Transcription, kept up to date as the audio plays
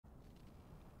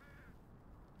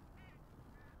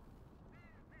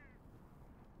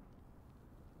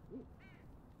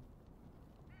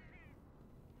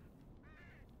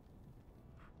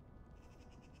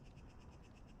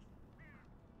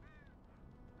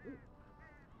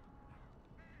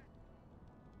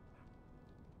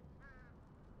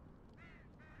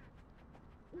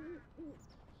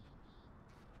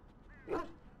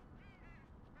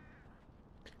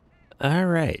All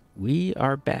right, we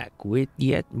are back with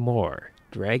yet more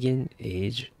Dragon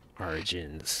Age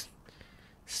Origins.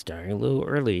 Starting a little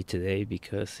early today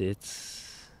because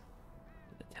it's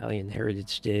Italian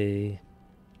Heritage Day,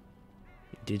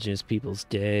 Indigenous Peoples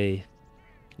Day.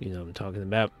 You know what I'm talking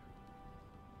about.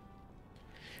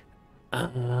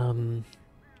 Um,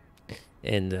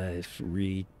 and I've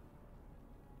redone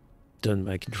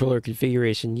my controller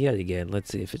configuration yet again.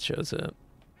 Let's see if it shows up.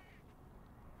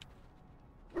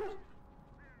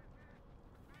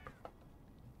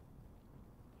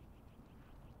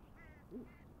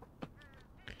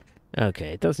 Okay,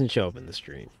 it doesn't show up in the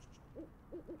stream,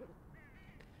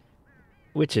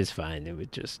 which is fine. It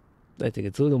would just, I think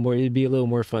it's a little more, it'd be a little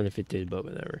more fun if it did, but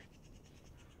whatever.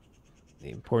 The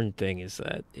important thing is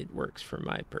that it works for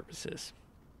my purposes.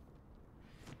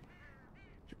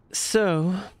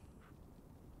 So,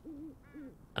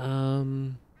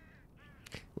 um,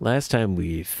 last time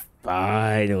we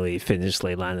finally finished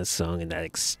Leilana's song in that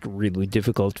extremely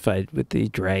difficult fight with the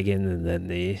dragon, and then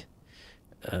the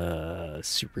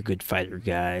super good fighter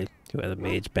guy who had a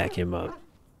mage back him up.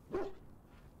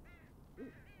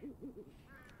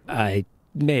 I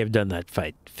may have done that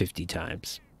fight 50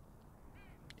 times.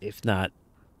 If not,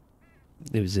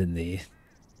 it was in the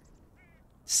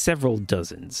several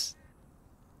dozens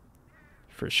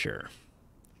for sure.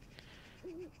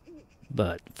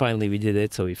 But finally we did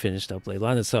it, so we finished up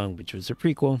Leilana's song, which was a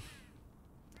prequel.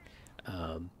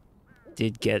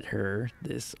 Did get her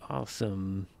this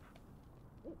awesome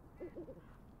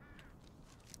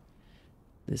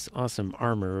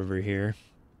armor over here,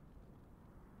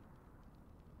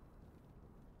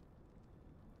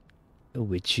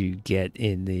 which you get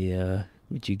in the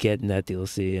that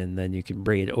DLC, and then you can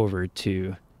bring it over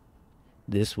to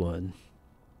this one.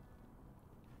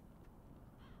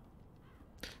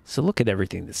 So look at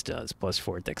everything this does.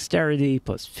 +4 dexterity,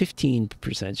 plus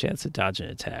 15% chance to dodge an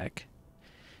attack.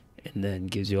 And then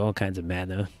gives you all kinds of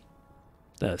mana.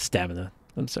 Stamina.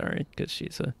 I'm sorry, because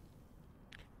she's a...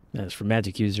 As for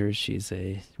magic users, she's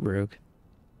a rogue.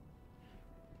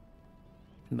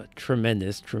 But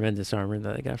tremendous armor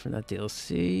that I got from that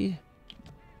DLC.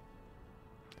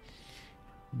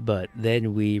 But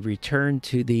then we returned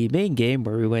to the main game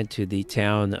where we went to the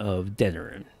town of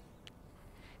Denerim.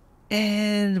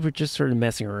 And we're just sort of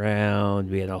messing around.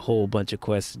 We had a whole bunch of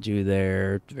quests to do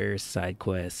there, various side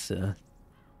quests.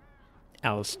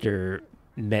 Alistair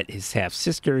met his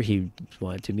half-sister. He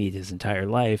wanted to meet his entire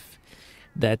life.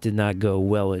 That did not go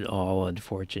well at all,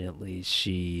 unfortunately.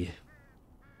 She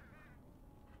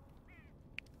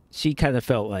kind of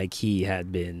felt like he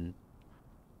had been,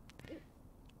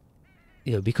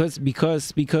 you know, because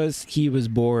he was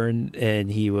born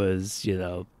and he was, you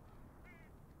know,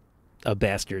 a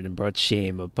bastard and brought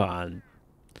shame upon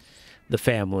the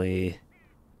family,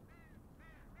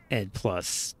 and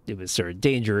plus it was sort of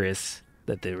dangerous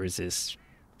that there was this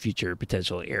future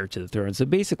potential heir to the throne. So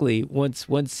basically,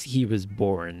 once he was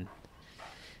born,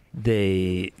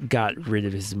 they got rid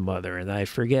of his mother, and I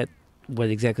forget what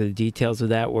exactly the details of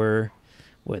that were,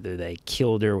 whether they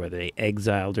killed her, whether they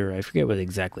exiled her. I forget what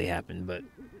exactly happened, but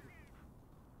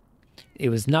it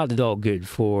was not at all good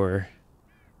for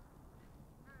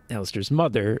Alistair's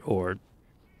mother, or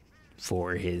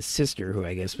for his sister, who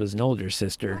I guess was an older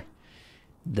sister,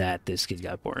 that this kid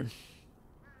got born.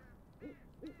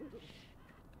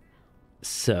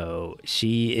 So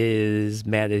she is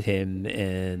mad at him,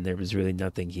 and there was really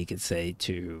nothing he could say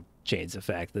to change the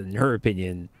fact that, in her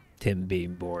opinion, him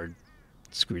being born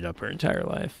screwed up her entire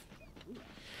life.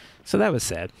 So that was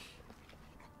sad.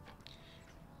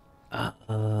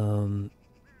 And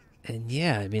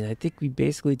yeah, I mean, I think we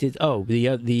basically did. Oh,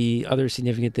 the other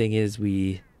significant thing is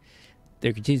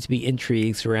there continues to be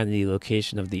intrigue surrounding the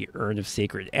location of the Urn of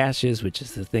Sacred Ashes, which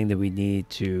is the thing that we need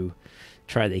to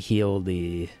try to heal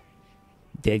the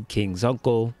dead king's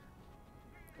uncle,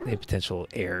 a potential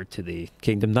heir to the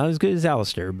kingdom. Not as good as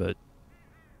Alistair, but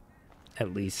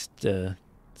at least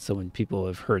someone people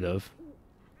have heard of.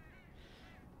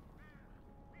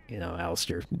 You know,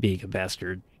 Alistair being a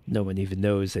bastard, no one even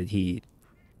knows that he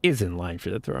is in line for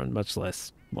the throne, much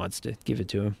less wants to give it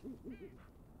to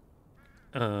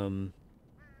him.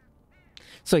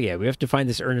 So yeah, we have to find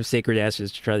this Urn of Sacred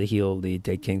Ashes to try to heal the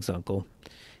dead king's uncle.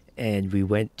 And we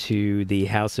went to the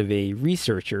house of a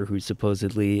researcher who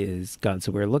supposedly is gone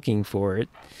somewhere looking for it.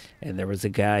 And there was a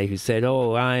guy who said,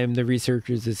 "Oh, I'm the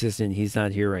researcher's assistant. He's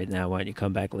not here right now. Why don't you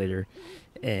come back later?"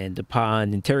 And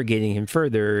upon interrogating him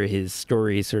further, his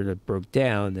story sort of broke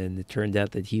down, and it turned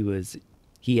out that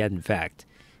he had in fact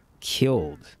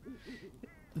killed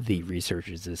the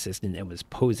researcher's assistant and was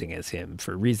posing as him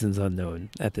for reasons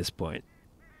unknown at this point.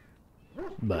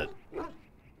 But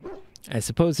I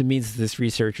suppose it means this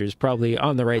researcher is probably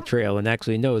on the right trail and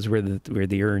actually knows where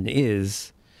the urn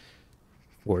is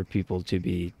for people to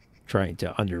be trying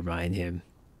to undermine him.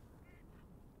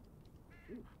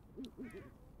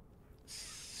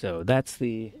 So that's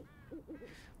the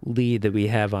lead that we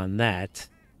have on that.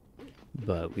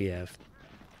 But we have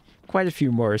quite a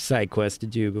few more side quests to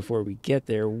do before we get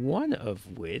there, one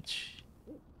of which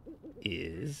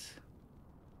is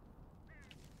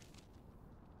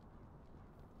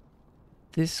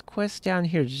this quest down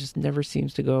here just never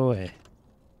seems to go away.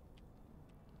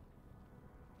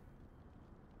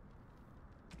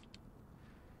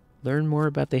 Learn more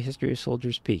about the history of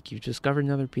Soldier's Peak. You've discovered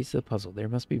another piece of the puzzle. There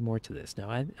must be more to this.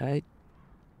 Now,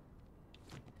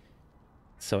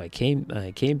 So I came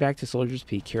back to Soldier's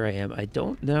Peak. Here I am. I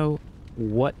don't know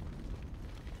what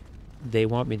they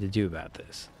want me to do about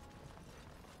this.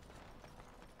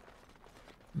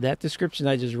 That description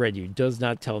I just read you does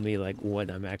not tell me, like, what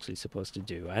I'm actually supposed to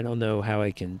do. I don't know how I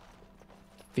can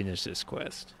finish this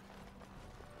quest.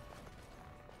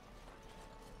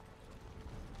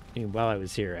 I mean, while I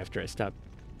was here, after I stopped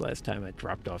last time, I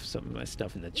dropped off some of my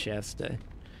stuff in the chest.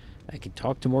 I could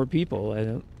talk to more people. I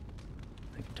can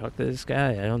talk to this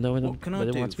guy. I don't know what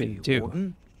it wants me to do.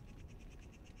 Warden?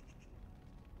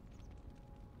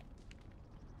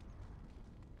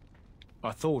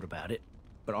 I thought about it,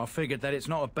 but I figured that it's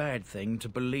not a bad thing to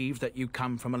believe that you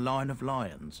come from a line of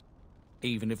lions,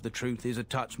 even if the truth is a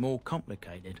touch more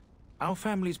complicated. Our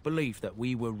family's belief that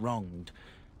we were wronged.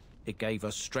 It gave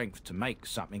us strength to make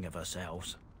something of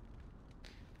ourselves.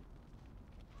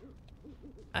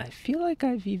 I feel like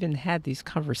I've even had these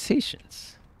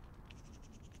conversations.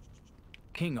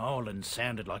 King Arlen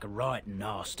sounded like a right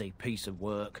nasty piece of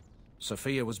work.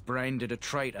 Sophia was branded a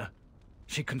traitor.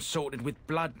 She consorted with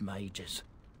blood mages.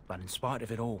 But in spite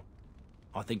of it all,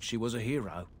 I think she was a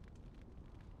hero.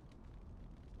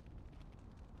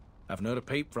 Haven't heard a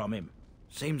peep from him.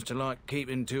 Seems to like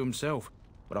keeping to himself.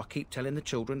 But I keep telling the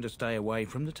children to stay away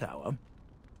from the tower.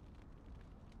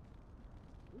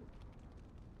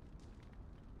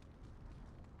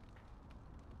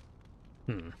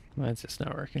 Why is this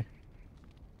not working?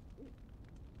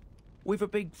 We've a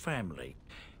big family.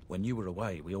 When you were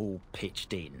away, we all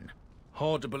pitched in.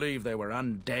 Hard to believe there were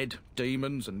undead,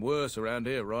 demons, and worse around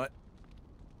here, right?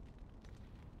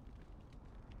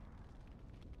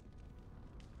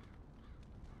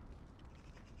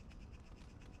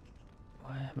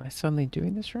 Why am I suddenly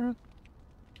doing this wrong?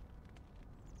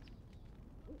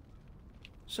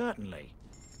 Certainly.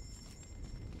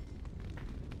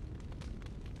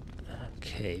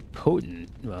 Okay, potent.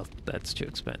 Well, that's too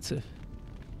expensive.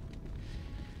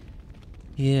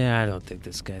 Yeah, I don't think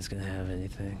this guy's gonna have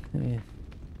anything. I mean,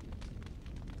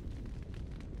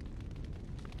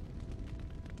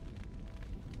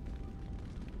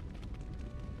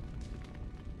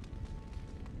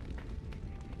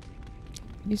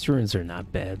 these ruins are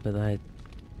not bad, but I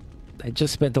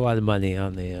just spent a lot of money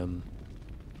on the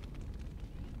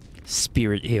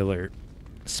spirit healer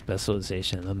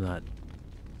specialization. I'm not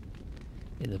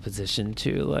in a position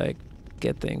to like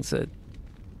get things that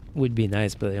would be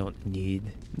nice, but I don't need.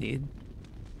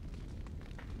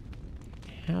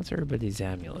 How's everybody's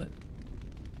amulet?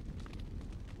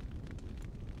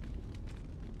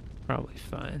 Probably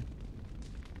fine.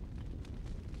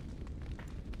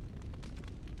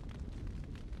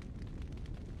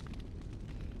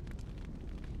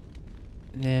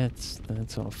 Yeah,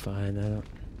 that's all fine. I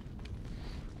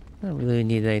don't really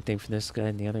need anything from this guy,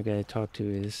 and the other guy I talked to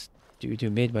is dude who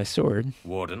made my sword.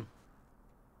 Warden?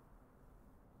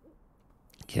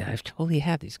 Yeah, I've totally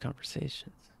had these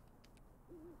conversations.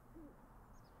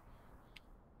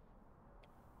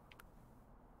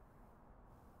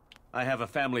 I have a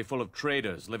family full of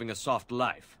traders living a soft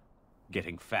life,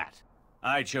 getting fat.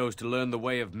 I chose to learn the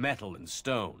way of metal and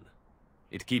stone.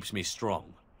 It keeps me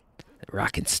strong.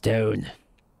 Rock and stone.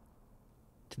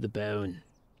 To the bone.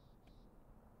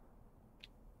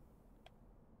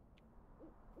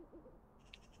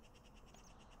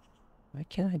 Why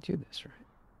can't I do this right?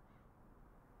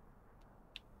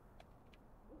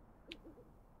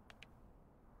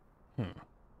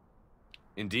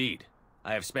 Indeed.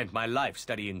 I have spent my life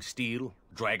studying steel,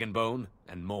 dragonbone,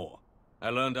 and more. I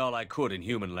learned all I could in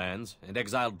human lands, and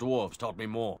exiled dwarves taught me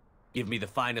more. Give me the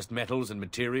finest metals and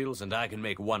materials, and I can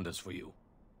make wonders for you.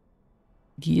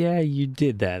 Yeah, you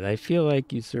did that. I feel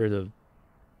like you sort of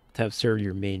have served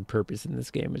your main purpose in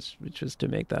this game, which was to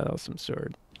make that awesome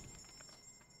sword.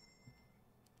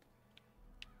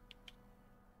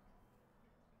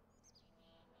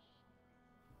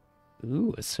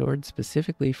 Ooh, a sword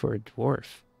specifically for a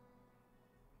dwarf.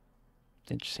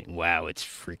 Interesting. Wow, it's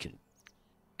freaking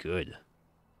good.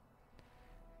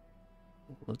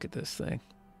 Look at this thing.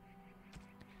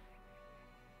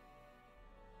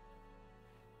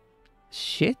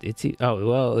 Shit, it's... Oh,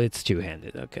 well, it's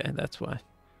two-handed. Okay, that's why.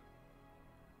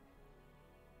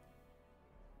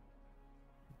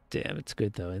 Damn, it's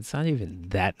good, though. It's not even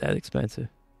that expensive.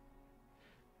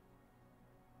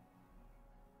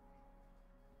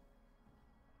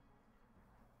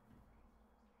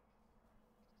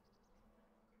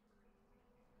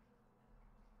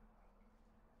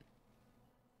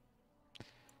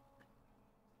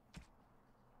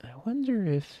 I wonder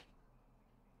if...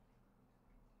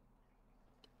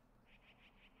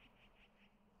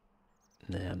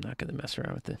 Nah, I'm not going to mess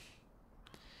around with it.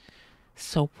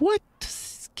 So what does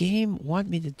this game want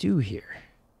me to do here?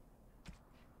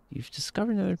 You've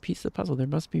discovered another piece of the puzzle. There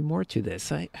must be more to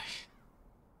this. What's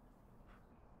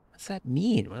that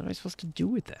mean? What am I supposed to do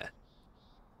with that?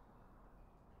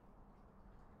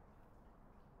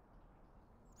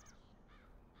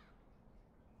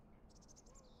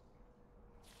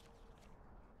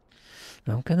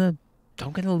 I'm gonna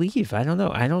leave. I don't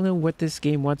know. I don't know what this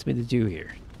game wants me to do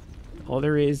here. All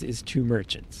there is 2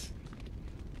 merchants.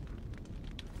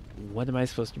 What am I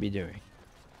supposed to be doing?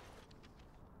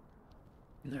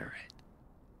 All right.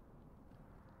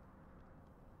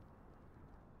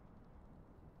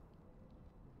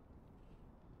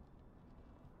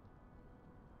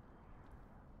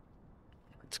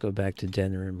 Let's go back to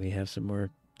Denerim. We have some more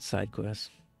side quests.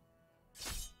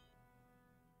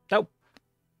 Nope.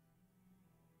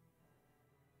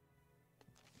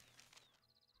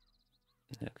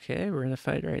 Okay, we're in a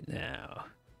fight right now.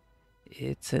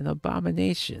 It's an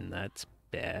abomination. That's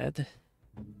bad.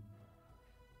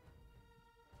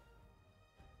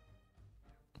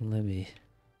 Let me...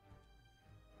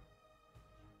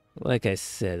 Like I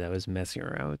said, I was messing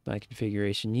around with my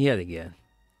configuration yet again.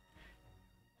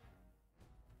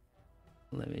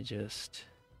 Let me just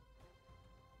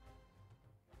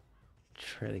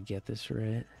try to get this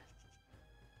right.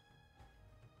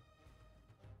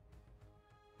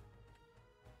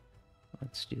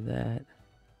 Let's do that.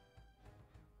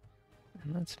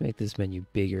 And let's make this menu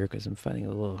bigger because I'm finding it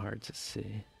a little hard to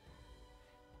see.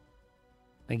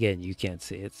 Again, you can't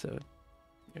see it, so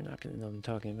you're not going to know what I'm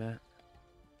talking about.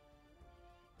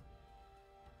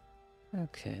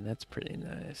 Okay, that's pretty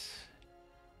nice.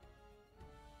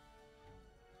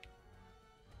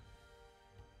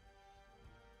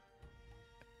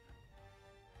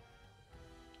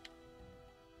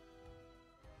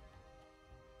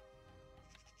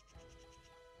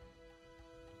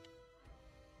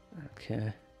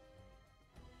 Okay.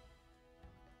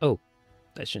 Oh,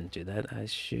 I shouldn't do that. I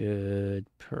should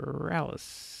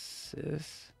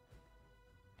paralysis.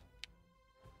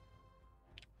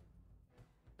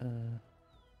 How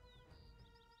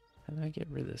do I get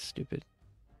rid of this stupid?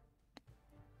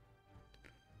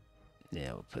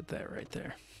 Yeah, we'll put that right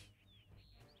there.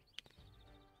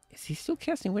 Is he still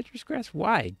casting Witcher's Grass?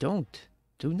 Why? Don't.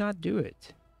 Do not do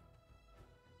it.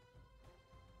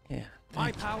 Yeah.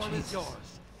 My power is yours.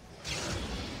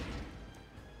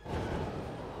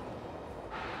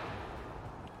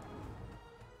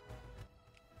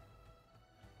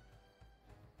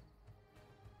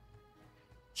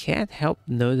 Can't help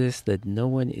notice that no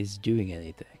one is doing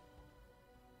anything.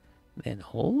 Then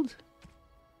hold?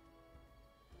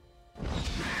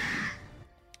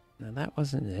 No, that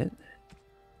wasn't it.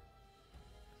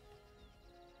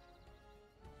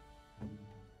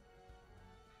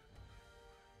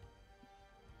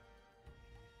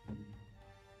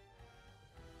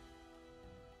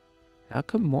 How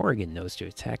come Morrigan knows to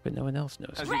attack, but no one else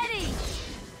knows? Ready!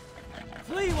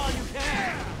 Flee while you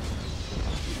can!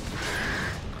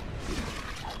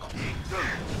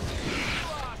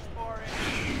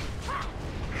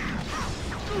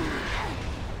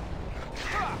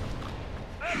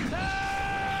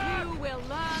 You will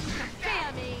learn to fear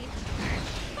me.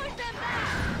 Push them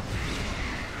back.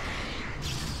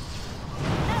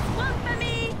 That's one for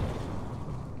me.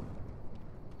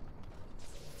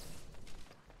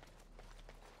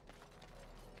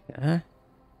 Huh?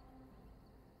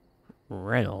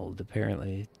 Reynold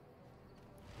apparently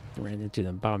ran into the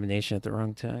abomination at the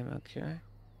wrong time. Okay.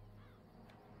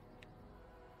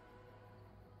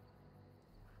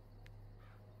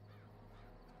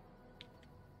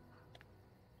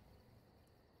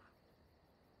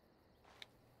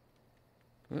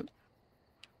 Whoop.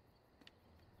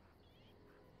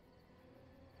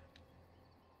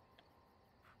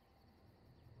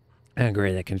 Oh,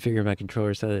 great. I configured my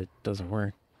controller so that it doesn't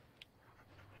work.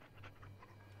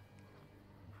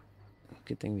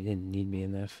 Good thing we didn't need me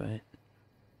in that fight.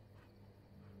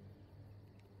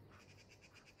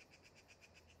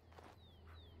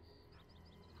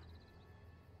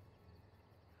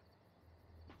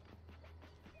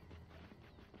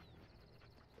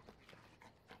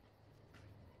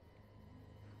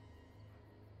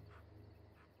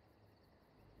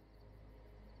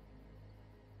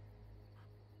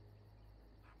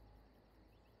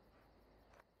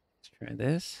 Try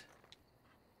this.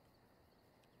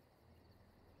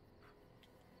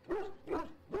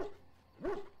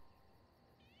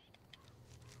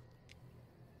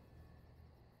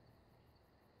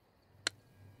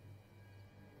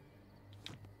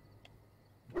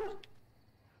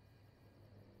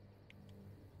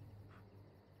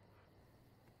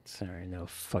 Sorry, no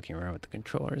fucking around with the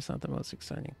controller. It's not the most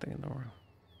exciting thing in the world.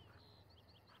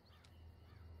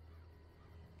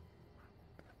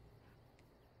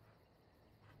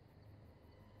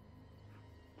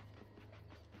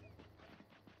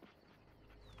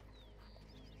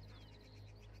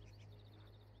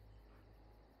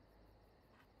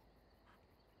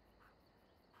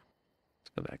 Let's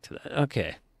go back to that.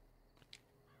 Okay.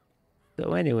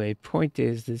 So anyway, point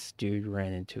is this dude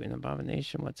ran into an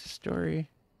abomination. What's his story?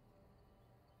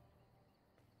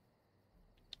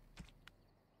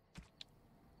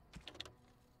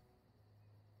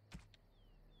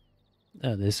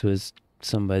 Oh, this was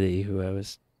somebody who I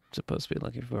was supposed to be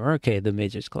looking for. Okay, the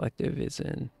Mage's Collective is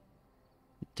in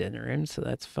Denerim, so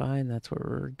that's fine. That's where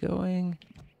we're going.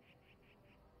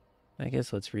 I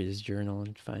guess let's read his journal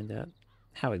and find out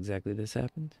how exactly this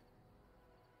happened.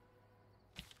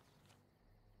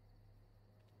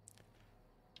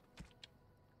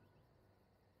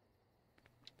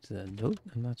 Is that a note?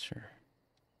 I'm not sure.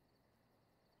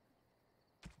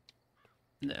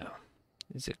 No.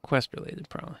 Is it quest related?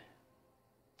 Probably.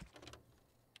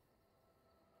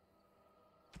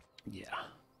 Yeah.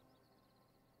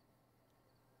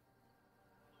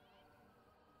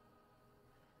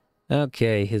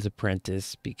 Okay, his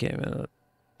apprentice became an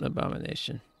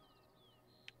abomination.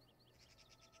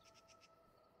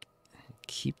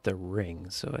 Keep the ring.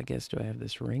 So I guess, do I have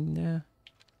this ring now?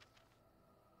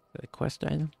 Is that a quest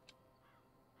item?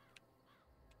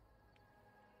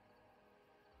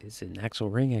 Is it an actual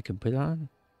ring I can put on?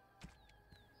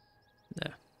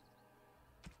 No.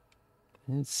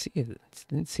 I didn't see it.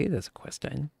 Didn't see it as a quest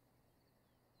item.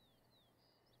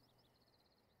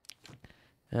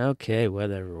 Okay,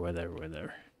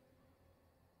 whatever.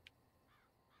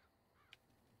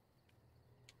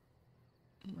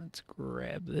 Let's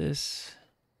grab this.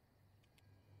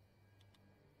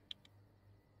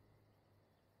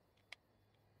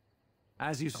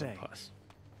 As you say. Pause.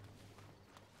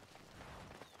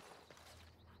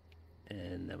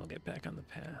 And then we'll get back on the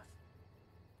path.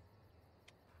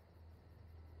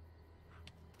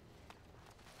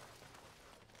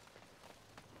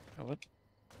 Oh, what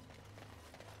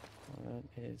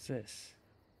is this?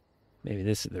 Maybe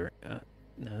this is the...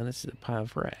 no, this is a pile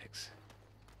of rags.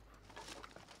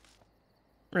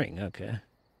 Ring, okay.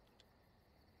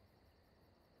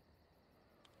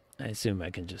 I assume I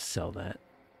can just sell that.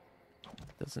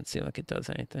 Doesn't seem like it does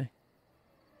anything.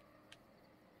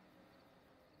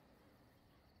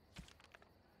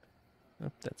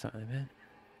 Oh, that's not bad.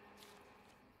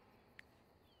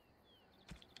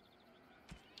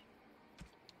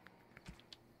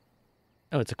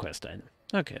 Oh, it's a quest item.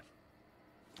 Okay.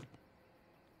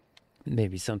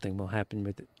 Maybe something will happen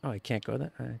with it. Oh, I can't go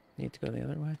that. I need to go the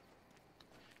other way.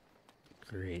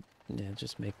 Great. Yeah,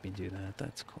 just make me do that.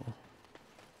 That's cool.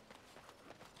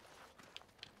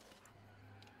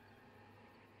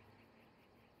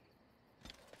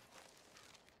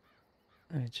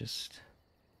 I just...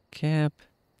 Cap.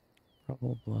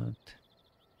 Rubble blocked.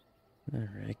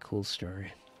 Alright, cool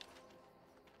story.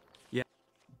 Yeah.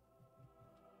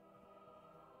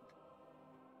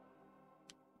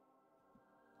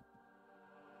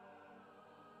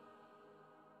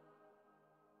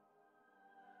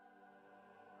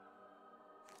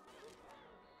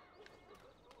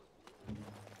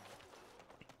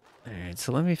 Alright,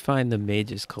 so let me find the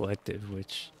Mage's Collective,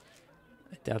 which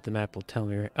I doubt the map will tell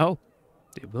me. Oh!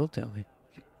 It will tell me.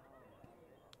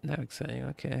 Now exciting,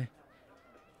 okay.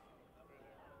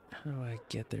 How do I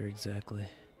get there exactly?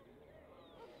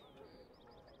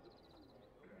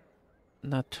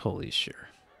 Not totally sure.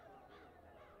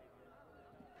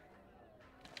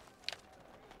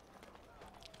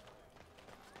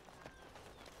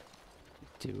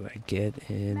 Do I get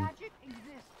in? Magic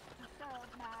exists to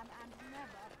serve man and never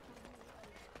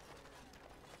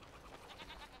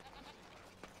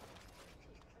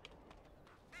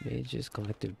to rule. Mage's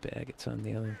Collective bag. It's on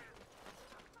the other.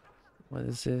 What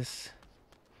is this?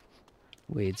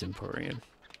 Wade's Emporium.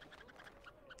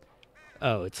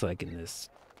 Oh, it's like in this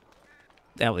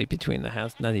alley between the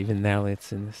house. Not even an alley.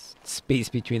 It's in this space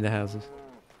between the houses.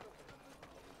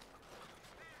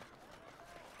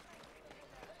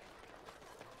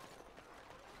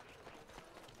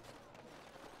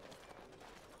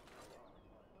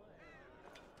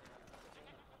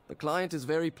 The client is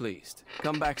very pleased.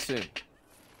 Come back soon.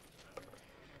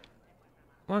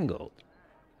 1 gold.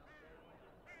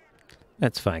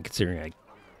 That's fine, considering I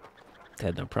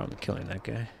had no problem killing that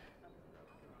guy.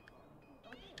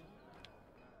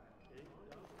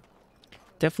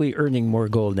 Definitely earning more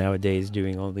gold nowadays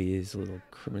doing all these little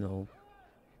criminal...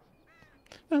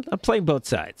 Well, I'm playing both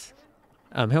sides.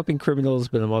 I'm helping criminals,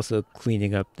 but I'm also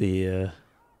cleaning up the...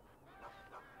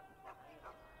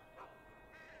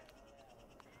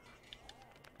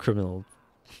 criminal...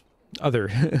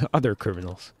 other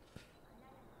criminals.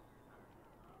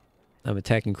 I'm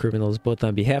attacking criminals both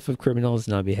on behalf of criminals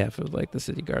and on behalf of, like, the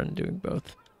city guard, and doing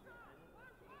both.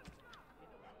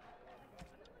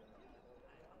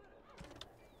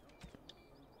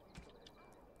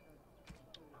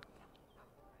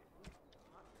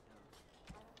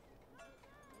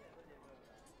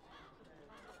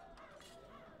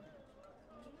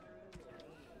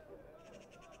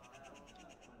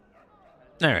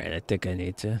 Alright, I think I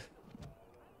need to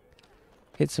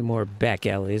hit some more back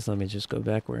alleys. Let me just go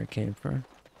back where I came from.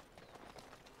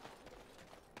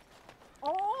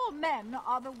 All men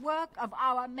are the work of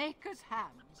our Maker's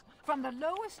hands, from the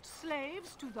lowest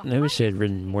slaves to the I wish I had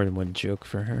written more than one joke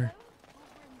for her.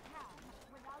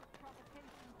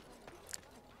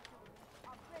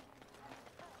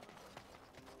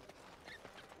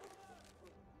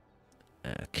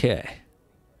 Okay.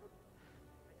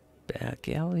 Back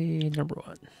alley number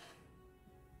 1.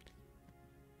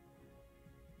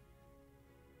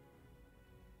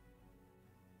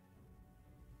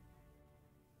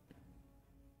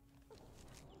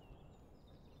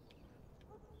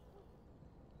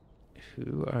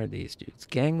 Who are these dudes?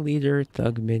 Gang leader,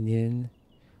 thug minion,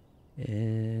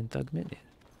 and thug minion.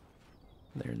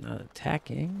 They're not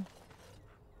attacking.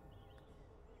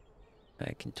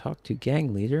 I can talk to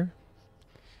gang leader.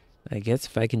 I guess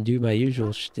if I can do my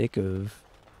usual shtick of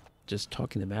just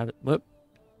talking them out. Whoop.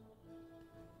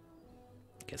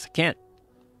 Guess I can't.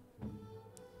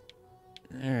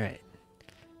 Alright.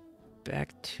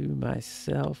 Back to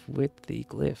myself with the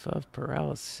glyph of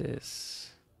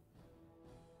paralysis.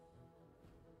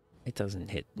 It doesn't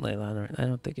hit Leylon. I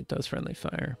don't think it does friendly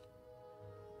fire.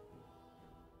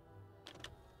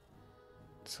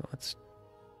 So let's...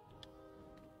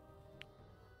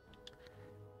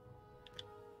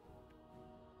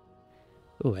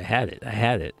 Oh, I had it. I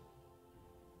had it.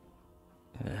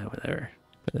 Whatever.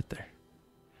 Put it there.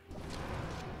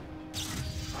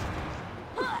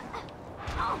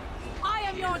 I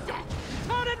am your death!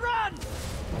 Turn and run!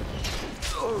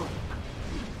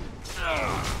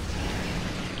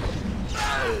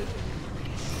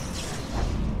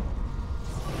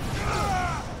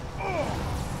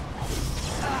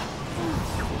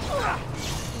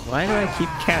 Why do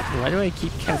I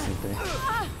keep casting things?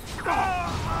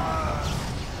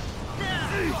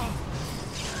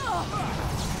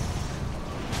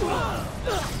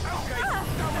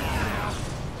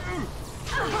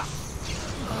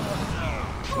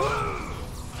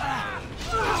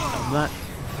 I'm not...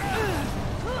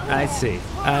 I see.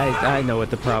 I know what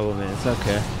the problem is.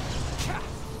 Okay.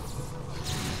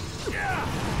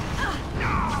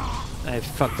 I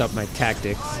fucked up my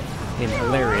tactics in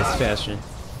hilarious fashion.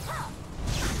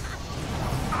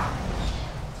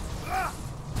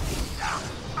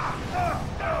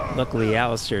 Luckily,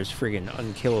 Alistair's friggin'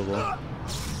 unkillable.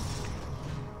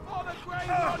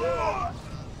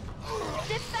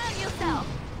 Defend yourself!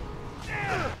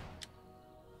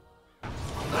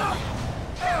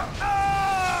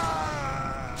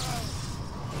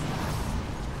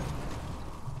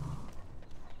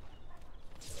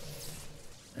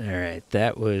 Alright,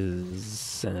 that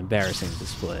was an embarrassing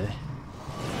display.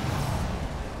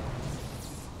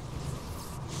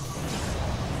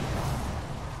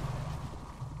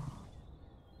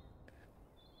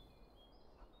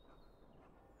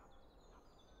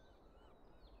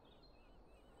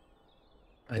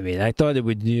 I mean, I thought it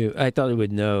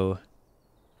would know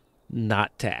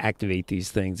not to activate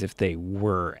these things if they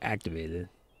were activated.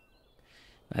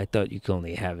 I thought you could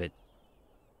only have it.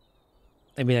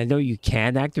 I mean, I know you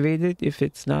can activate it if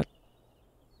it's not,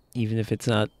 even if it's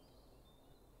not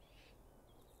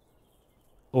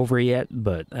over yet,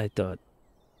 but I thought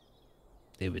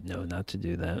they would know not to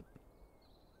do that.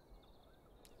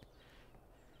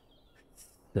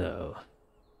 So...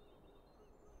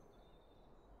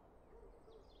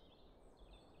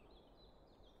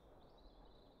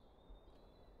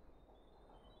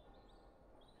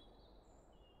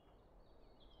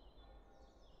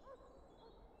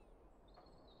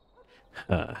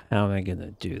 how am I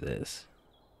gonna do this?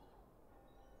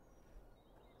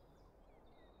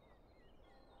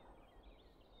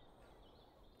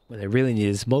 What I really need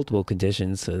is multiple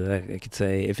conditions so that I could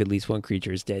say if at least one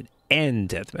creature is dead and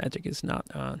death magic is not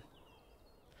on.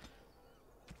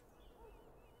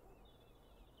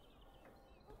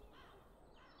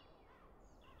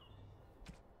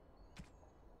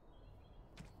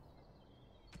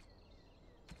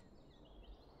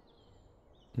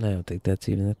 I don't think that's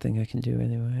even a thing I can do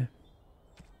anyway.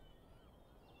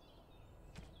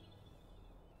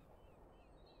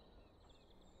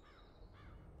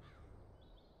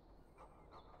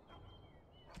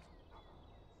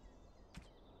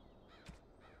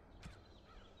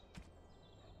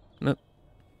 Nope.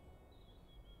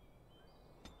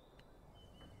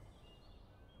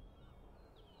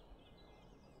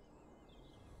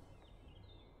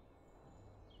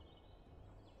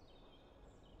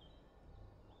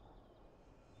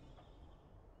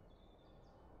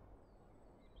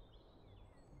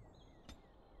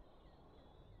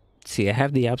 See, I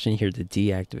have the option here to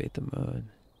deactivate the mode.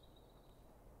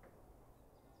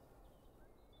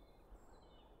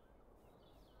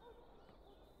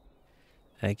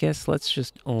 I guess let's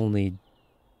just only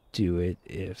do it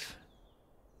if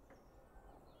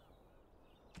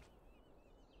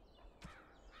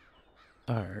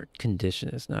our condition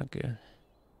is not good.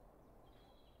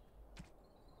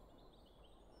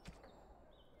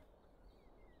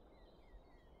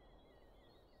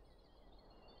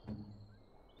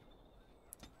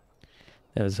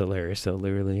 That was hilarious. So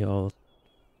literally all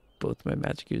both my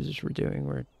magic users were doing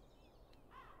were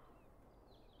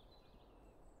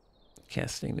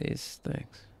casting these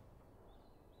things.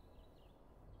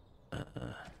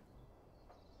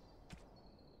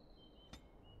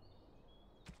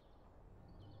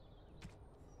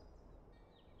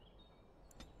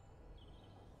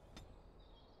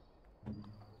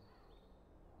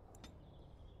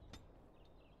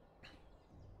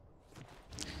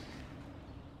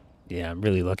 Yeah, I'm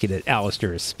really lucky that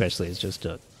Alistair especially is just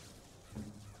a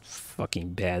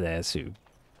fucking badass who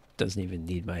doesn't even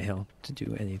need my help to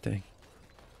do anything.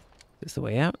 Is this the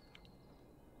way out?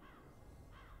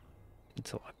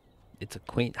 It's a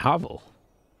quaint hovel.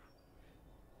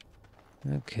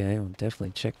 Okay, we'll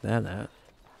definitely check that out.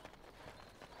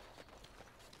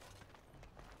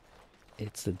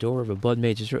 It's the door of a blood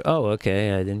mage's room. Oh,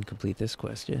 okay, I didn't complete this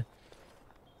quest yet.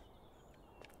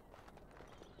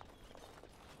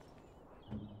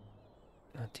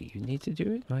 Do you need to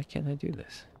do it? Why can't I do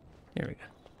this? There we go.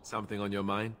 Something on your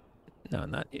mind? No,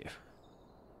 not you.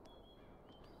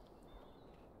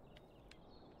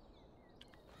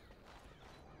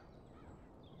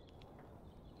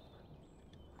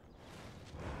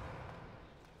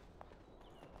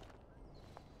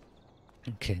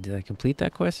 Okay, did I complete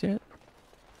that quest yet?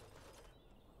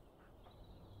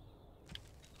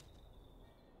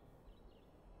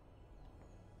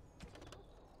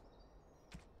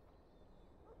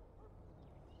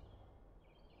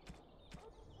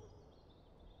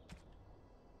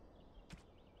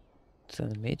 Is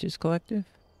that the Mage's Collective?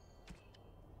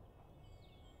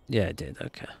 Yeah, I did.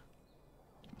 Okay.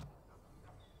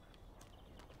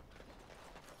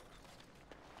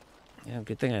 Yeah,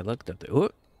 good thing I looked up there. Ooh.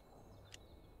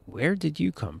 Where did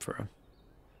you come from?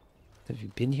 Have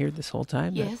you been here this whole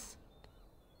time? Yes.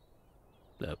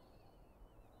 Nope.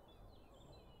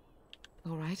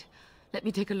 All right. Let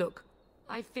me take a look.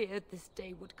 I feared this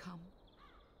day would come.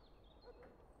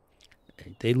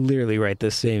 They literally write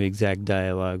the same exact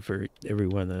dialogue for every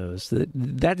one of those.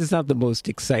 That is not the most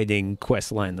exciting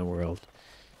quest line in the world.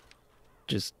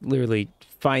 Just literally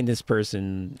find this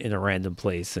person in a random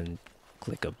place and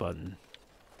click a button.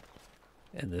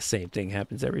 And the same thing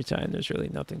happens every time. There's really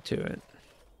nothing to it.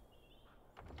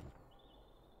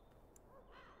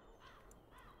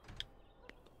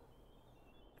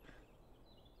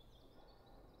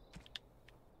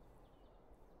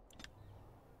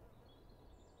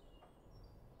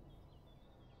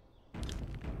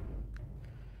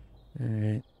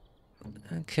 Alright.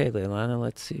 Okay, Leilana,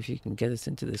 let's see if you can get us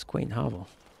into this quaint hovel.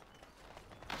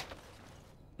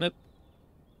 Nope.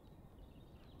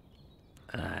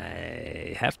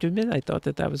 I have to admit, I thought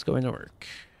that was going to work.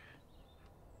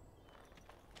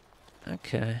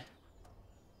 Okay.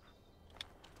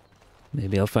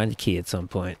 Maybe I'll find a key at some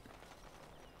point.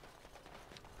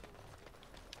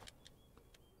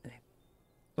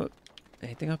 What?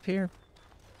 Anything up here?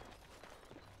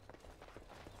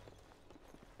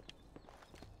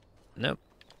 Nope.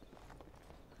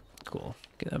 Cool.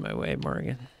 Get out of my way,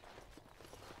 Morgan.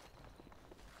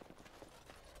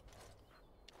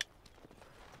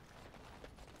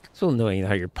 It's so annoying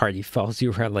how your party follows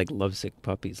you around like lovesick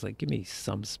puppies. Like, give me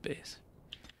some space.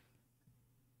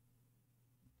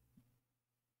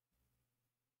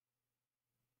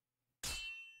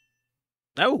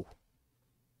 Oh!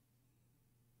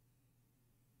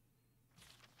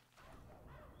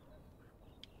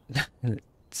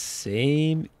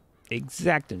 Same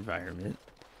exact environment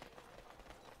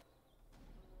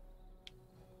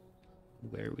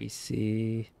where we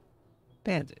see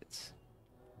bandits.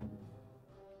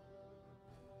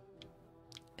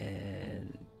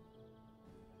 And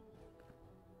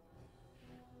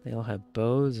they all have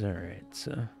bows. Alright,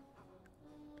 so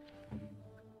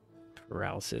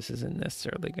paralysis isn't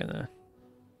necessarily gonna...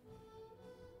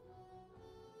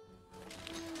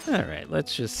 Alright,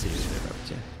 let's just see what they're up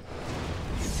to.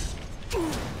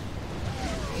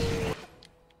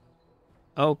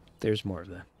 Oh, there's more of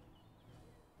them.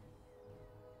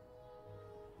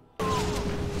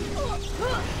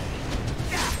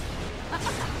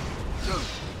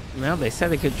 Well, they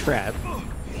set a good trap.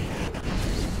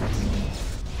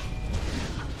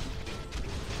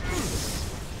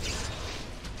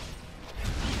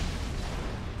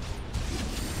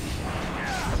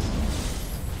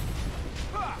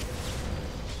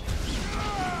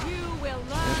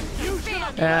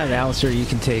 And Alistair, you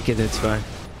can take it, it's fine.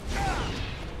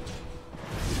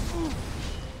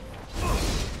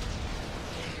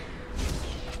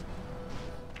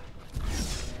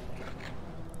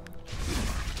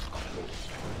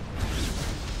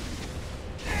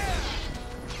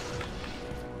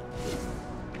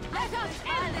 Let us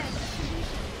end it!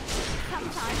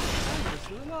 Sometime.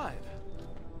 You're alive.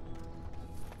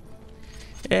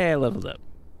 Hey, I leveled up.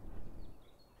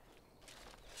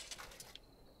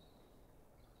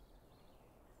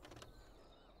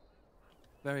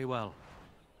 Very well.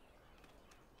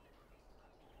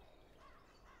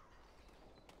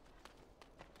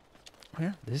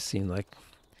 Yeah, this seemed like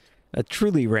a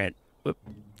truly seemed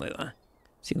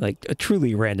like a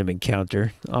truly random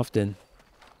encounter. Often,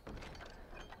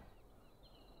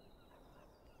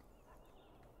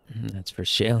 that's for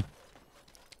Shale.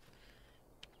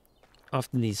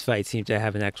 Often these fights seem to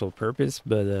have an actual purpose,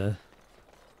 but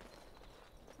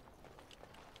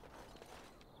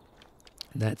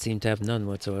that seemed to have none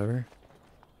whatsoever.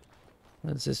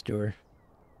 What's this door?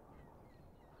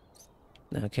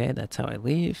 Okay, that's how I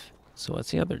leave. So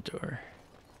what's the other door?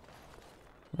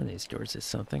 One of these doors is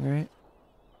something, right?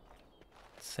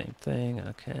 Same thing,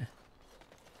 okay.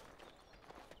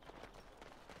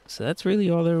 So that's really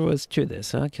all there was to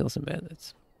this, huh? Kill some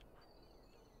bandits.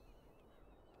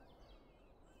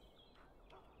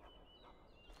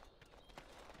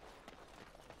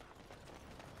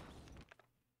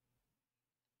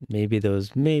 Maybe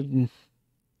those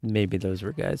those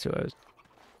were guys who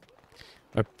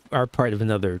are part of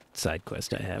another side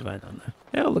quest I have. I don't know.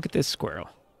 Oh, look at this squirrel.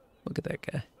 Look at that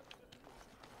guy.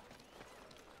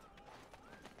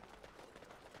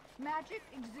 Magic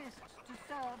exists to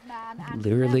serve man and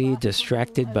Literally never to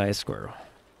distracted rule by a others. squirrel.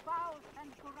 Foul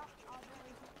and corrupt are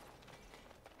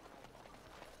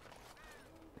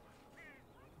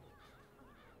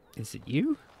those Is it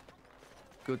you?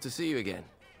 Good to see you again.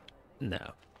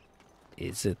 No.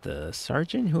 Is it the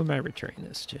sergeant? Who am I returning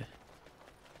this to? I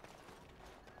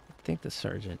think the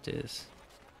sergeant is.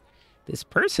 This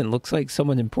person looks like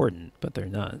someone important, but they're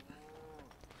not.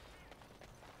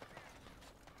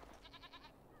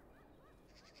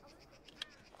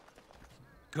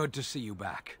 Good to see you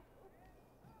back.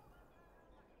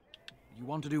 You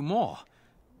want to do more?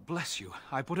 Bless you.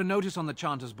 I put a notice on the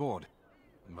Chanter's board.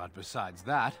 But besides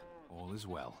that, all is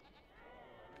well.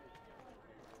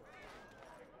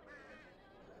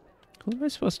 Who am I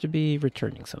supposed to be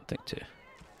returning something to?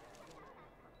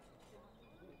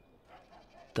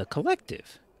 The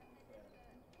collective.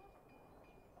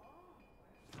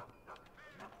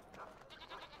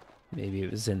 Maybe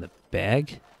it was in the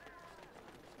bag?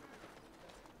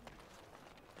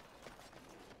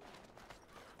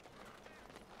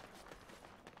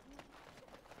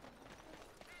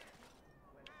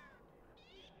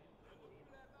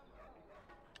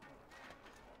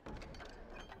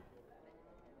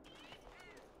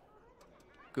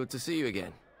 Good to see you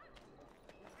again.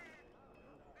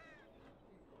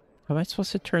 How am I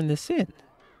supposed to turn this in?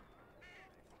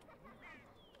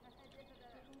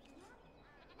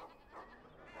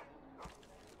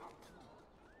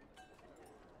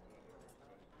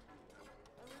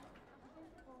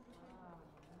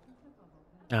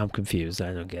 I'm confused.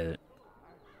 I don't get it.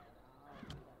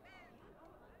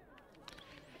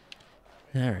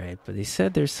 Alright, but he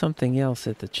said there's something else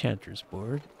at the Chanter's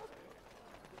board.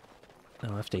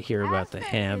 I'll have to hear about the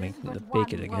ham and the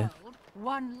bacon again. World,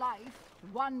 one life,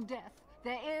 one death.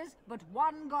 There is but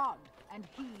one God, and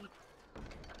He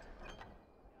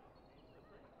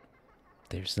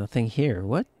There's nothing here.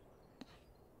 What?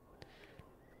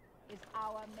 is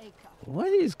our Maker. What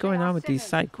is going They are on with these sinners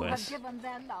side who have quests? given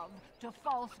their love to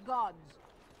false gods.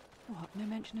 What? No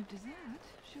mention of dessert?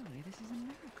 Surely this is a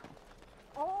miracle.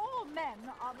 All men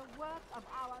are the work of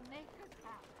our Maker's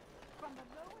hand, from the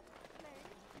lowest slave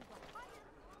to the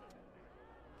highest king.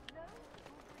 Those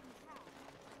who bring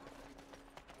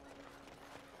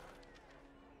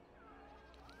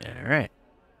All right.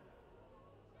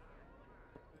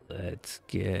 Let's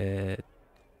get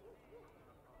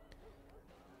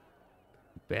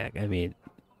back. I mean,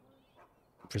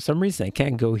 for some reason, I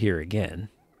can't go here again.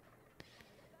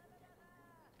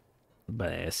 But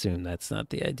I assume that's not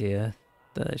the idea,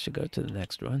 that I should go to the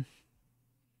next one.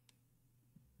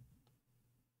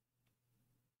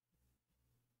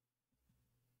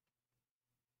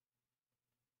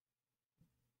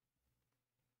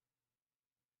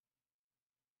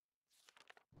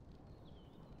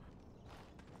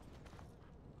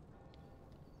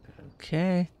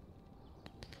 Okay.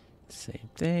 Same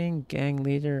thing. Gang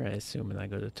leader. I assume when I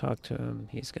go to talk to him,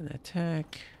 he's going to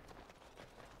attack.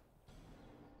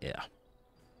 Yeah.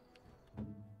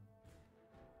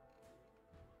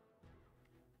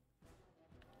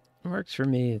 Works for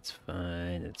me. It's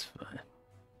fine. It's fine.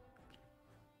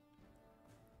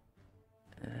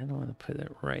 And I don't want to put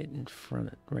it right in front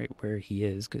of, right where he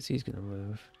is, because he's going to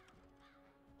move.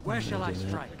 Where shall I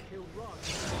strike? Kill Roz.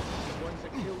 The ones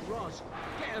that killed Roz.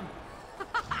 Get him!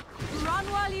 Run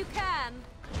while you can.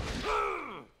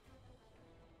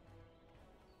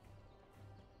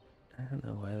 I don't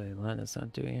know why Leilana's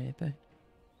not doing anything.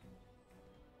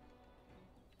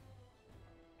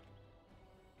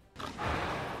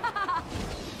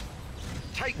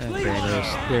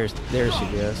 Okay, there she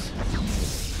goes.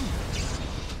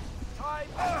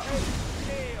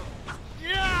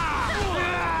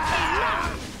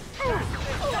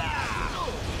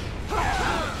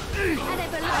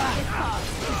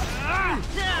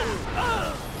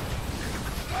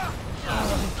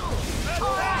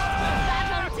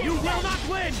 You will not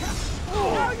win!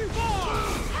 No, you won't!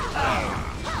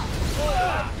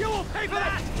 You will pay for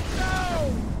that!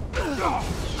 No!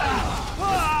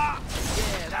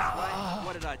 Yeah, that's right.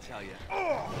 What did I tell you?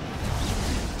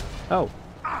 Oh.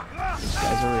 This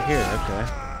guy's over here, okay.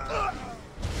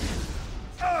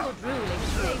 Good ruling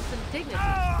saves some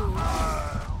dignity, fool.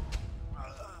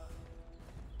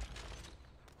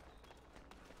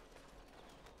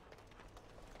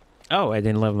 Oh, I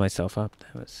didn't level myself up.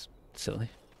 That was silly.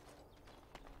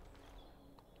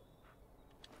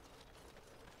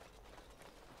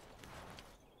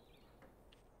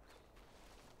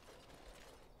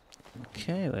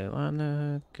 Okay,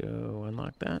 Leilana, go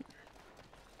unlock that.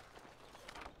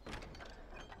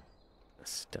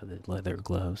 Studded leather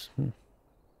gloves.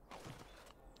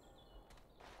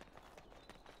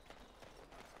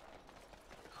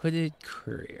 Hooded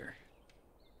courier.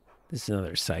 This is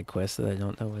another side quest that I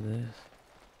don't know what it is.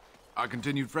 Our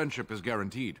continued friendship is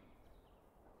guaranteed.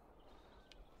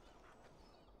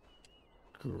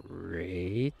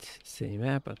 Great. City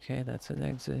map. Okay, that's an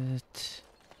exit.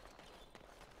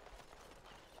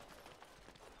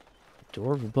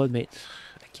 Door of a bloodmate.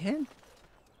 Again?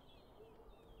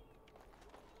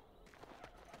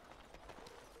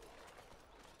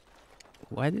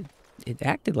 Why did it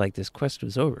acted like this quest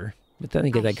was over? But then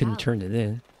again, I couldn't turn it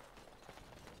in.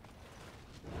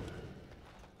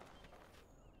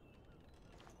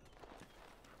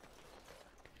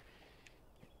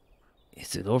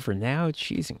 Is it over now?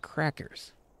 Cheese and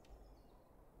crackers.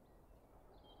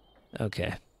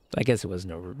 Okay. I guess it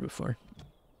wasn't over before.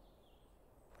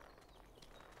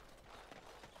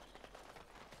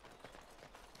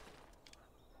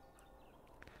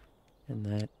 And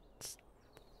that's...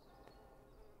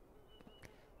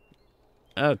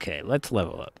 Okay, let's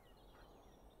level up.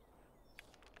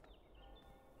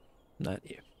 Not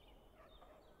you.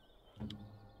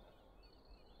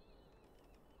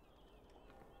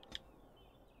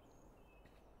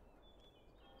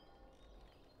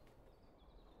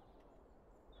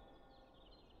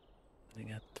 I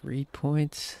got 3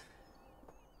 points.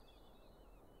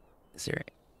 Is there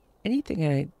anything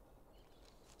I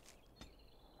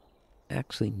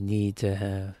actually need to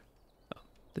have? Oh,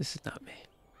 this is not me.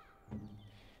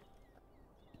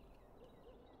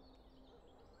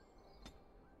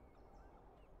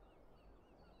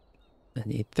 I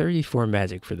need 34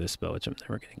 magic for this spell, which I'm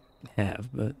never going to have,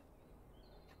 but...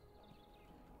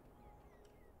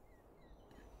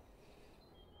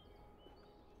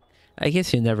 I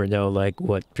guess you never know, like,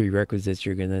 what prerequisites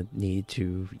you're going to need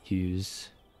to use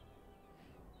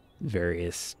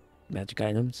various magic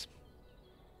items.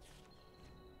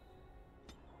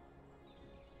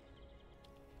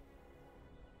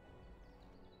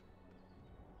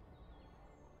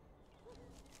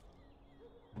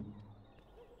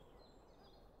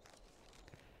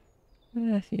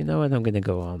 You know what? I'm going to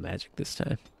go all magic this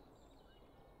time.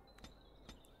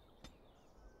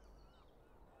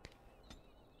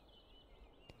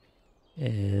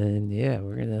 And yeah,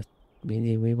 we're going to...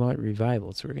 we want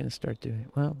revival, so we're going to start doing...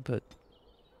 Well, but...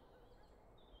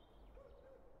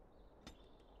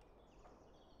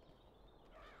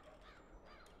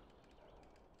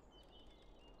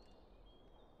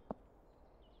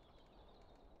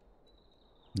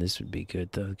 This would be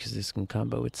good though, because this can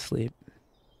combo with sleep.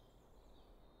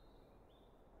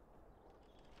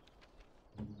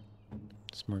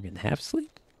 Is Morgan half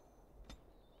sleep?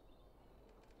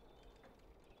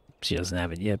 She doesn't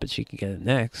have it yet, but she can get it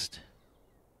next.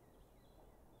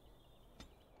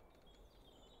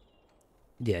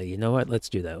 Yeah, you know what? Let's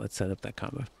do that. Let's set up that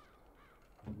combo.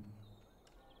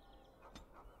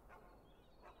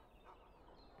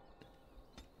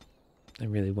 I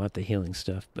really want the healing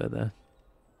stuff, but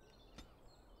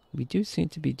we do seem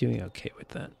to be doing okay with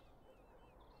that.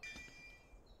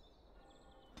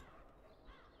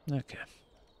 Okay.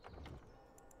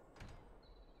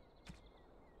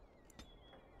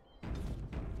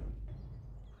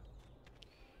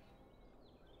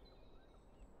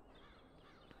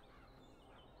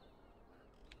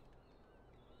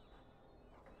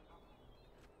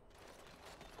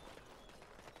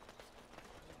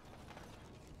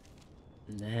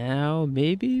 Now,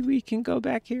 maybe we can go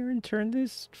back here and turn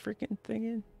this freaking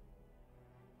thing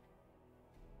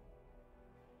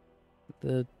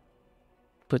in.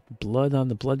 Put blood on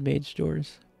the blood mage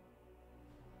doors.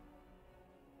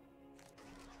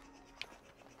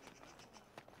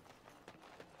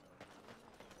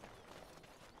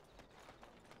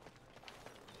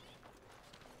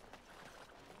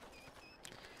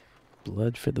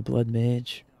 Blood for the blood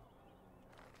mage.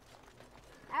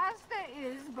 As there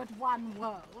is but one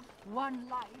world, one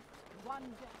life, one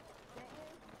death, there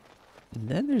is... And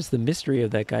then there's the mystery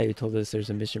of that guy who told us there's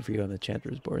a mission for you on the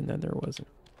Chanter's board, and then there wasn't.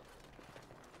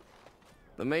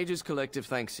 The Mage's collective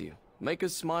thanks you. Make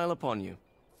us smile upon you.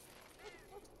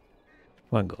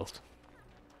 1 gold.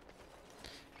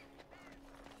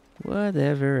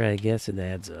 Whatever, I guess it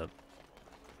adds up.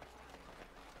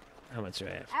 How much do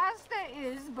I have? As there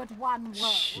is but one world,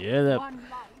 Shut up. one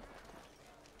life,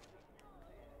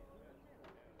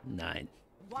 9.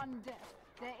 one death,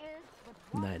 there is but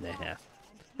one 9.5. I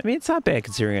mean, it's not bad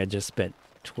considering I just spent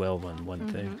 12 on one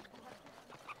thing.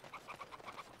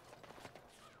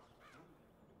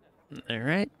 All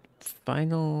right,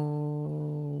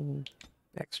 final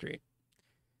back street.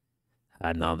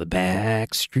 Hiding on the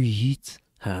back streets.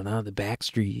 Hiding on the back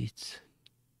streets.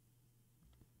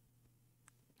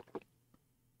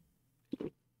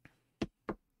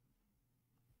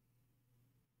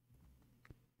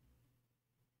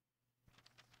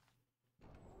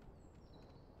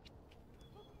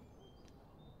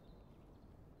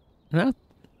 Well,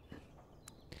 I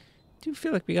do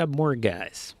feel like we got more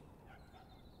guys.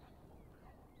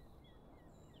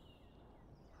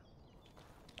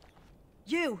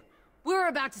 You! We're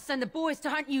about to send the boys to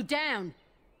hunt you down.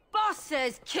 Boss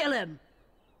says kill him!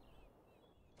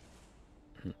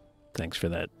 Thanks for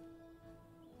that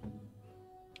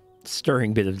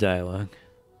stirring bit of dialogue.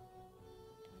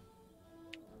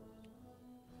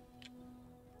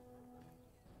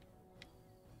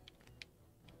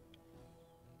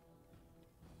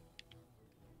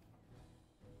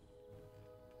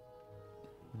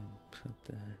 Put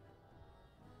that.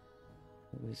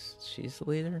 She's the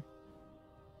leader?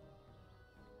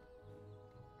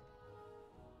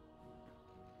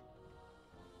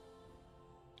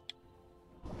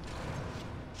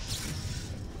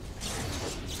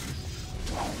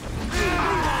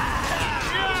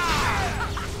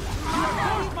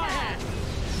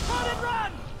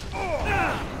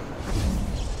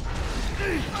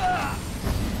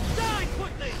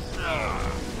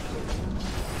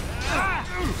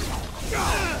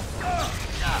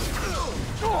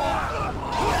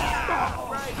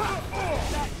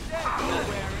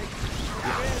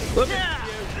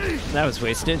 That was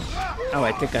wasted. Oh,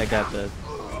 I think I got the...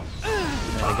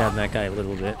 I got that guy a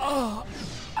little bit.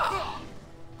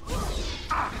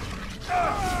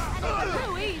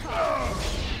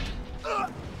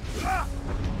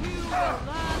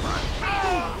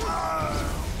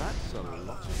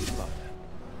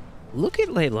 Look at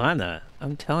Leilana.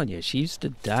 I'm telling you, she used to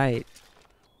die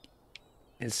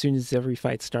as soon as every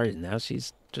fight started. Now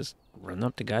she's just running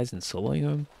up to guys and soloing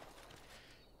them.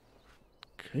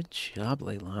 Good job,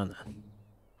 Leilana.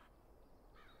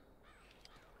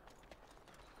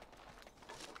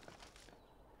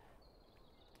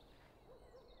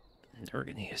 Never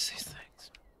gonna use these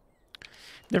things.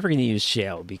 Never gonna use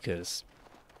Shale because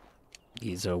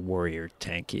he's a warrior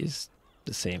tank. He's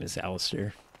the same as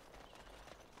Alistair.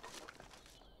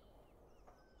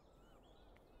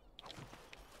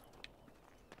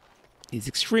 He's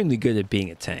extremely good at being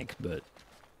a tank, but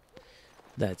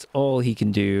that's all he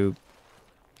can do.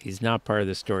 He's not part of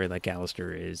the story like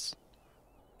Alistair is.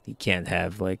 He can't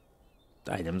have, like,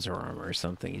 items or armor or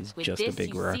something. He's With just a this,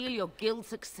 big you rock. seal your guild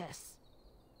success.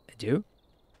 I do?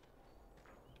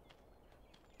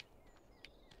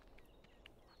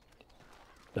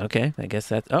 Okay, I guess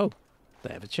that's... Oh,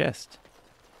 I have a chest.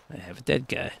 I have a dead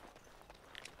guy.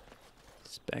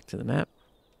 It's back to the map.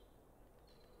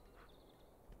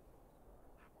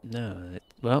 No,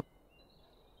 well...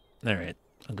 Alright,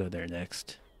 I'll go there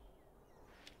next.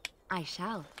 I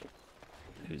shall.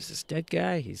 Who's this dead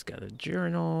guy? He's got a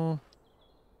journal.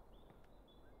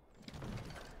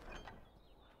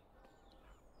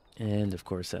 And, of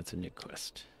course, that's a new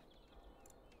quest.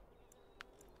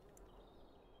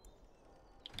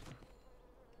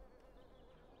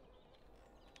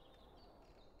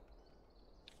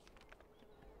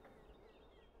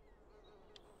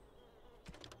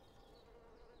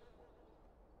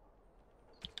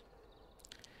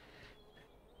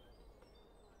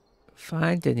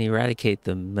 Find and eradicate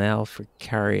the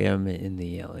Malfricarium in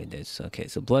the Alien Age. Okay,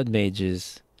 so blood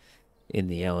mages in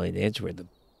the Alien Age where the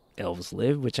elves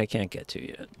live, which I can't get to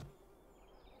yet.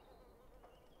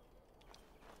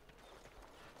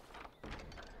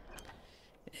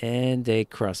 And a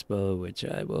crossbow, which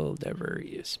I will never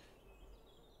use.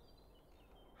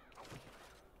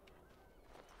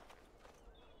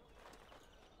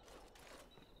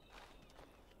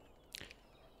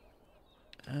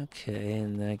 Okay,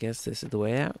 and I guess this is the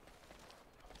way out.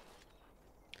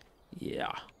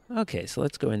 Yeah. Okay, so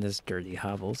let's go in this dirty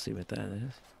hovel, see what that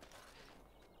is.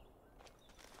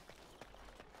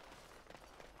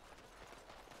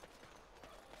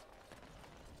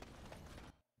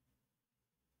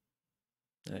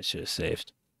 I should have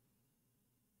saved.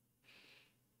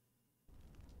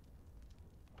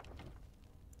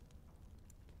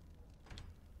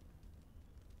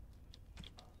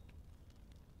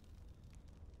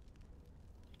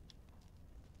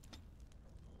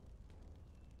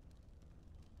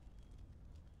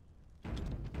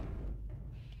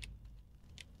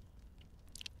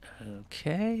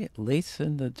 Okay,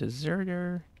 Lathan the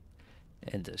Deserter,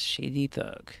 and a Shady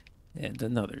Thug, and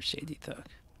another Shady Thug.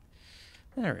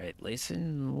 Alright,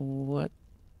 Lathan, what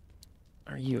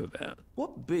are you about?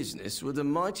 What business would the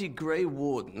mighty Grey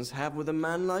Wardens have with a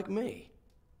man like me?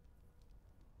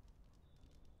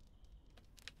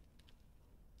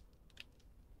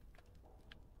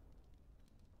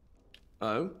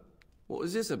 Oh? What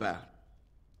was this about?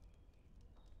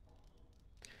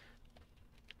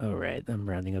 Alright, I'm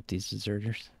rounding up these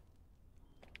deserters.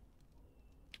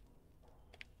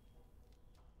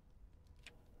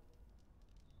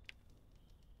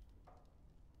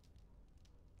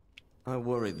 I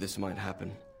worried this might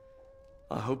happen.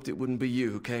 I hoped it wouldn't be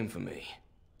you who came for me.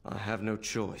 I have no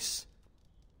choice.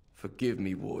 Forgive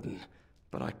me, Warden,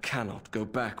 but I cannot go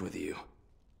back with you.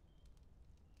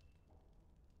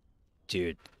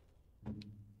 Dude.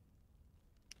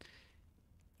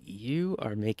 You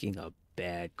are making a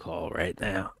bad call right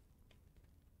now.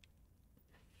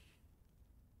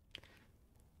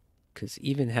 Because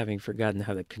even having forgotten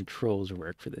how the controls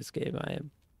work for this game, I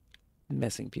am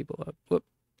messing people up. Whoop.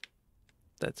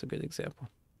 That's a good example.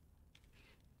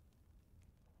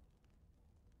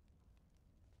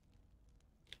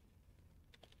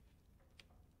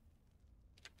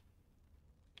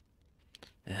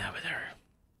 Ah, whatever.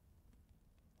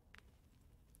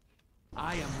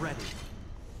 I am ready.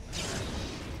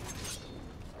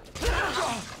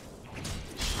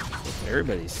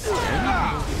 Everybody's scared.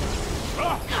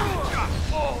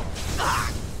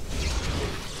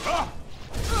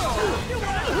 You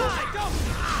want to die, don't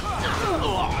you?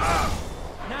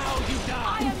 Now you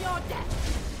die. I am your death.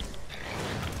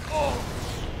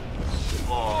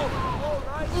 All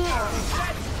right.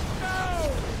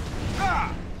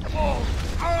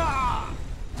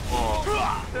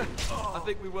 Let's go. I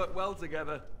think we work well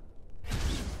together.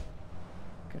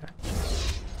 Okay.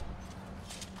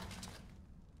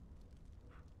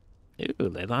 Ooh,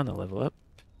 Leilani level up.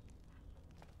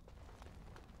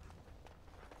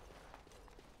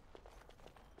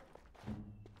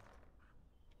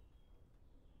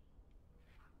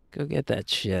 Go get that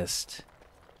chest.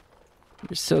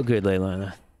 You're so good,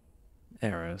 Leilani.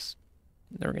 Arrows.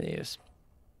 Never gonna use.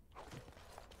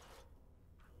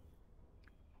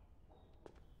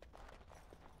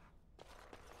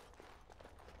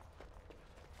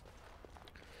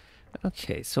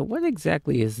 Okay, so what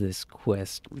exactly is this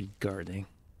quest regarding?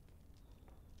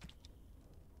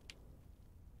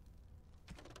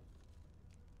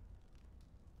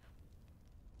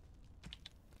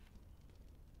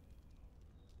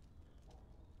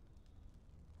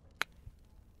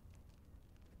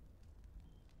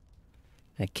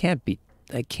 I can't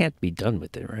be done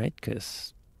with it, right?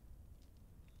 Because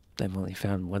I've only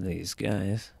found one of these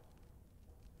guys.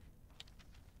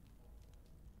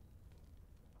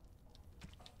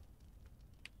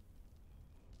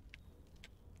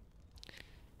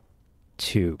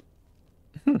 Two.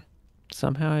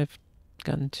 somehow I've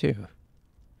gotten 2.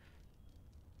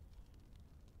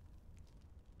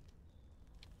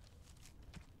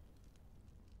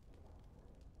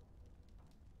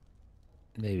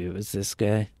 Maybe it was this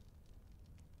guy.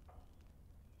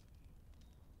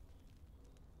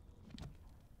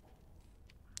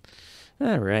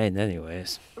 All right,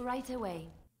 anyways. Right away.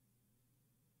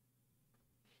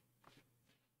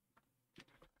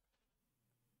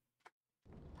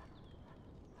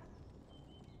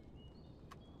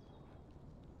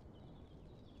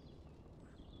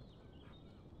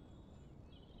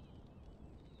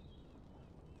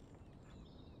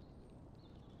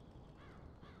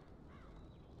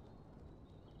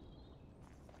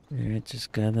 Alright,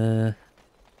 just gotta...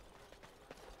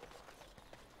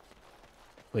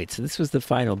 Wait, so this was the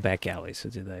final back alley, so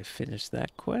did I finish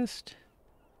that quest?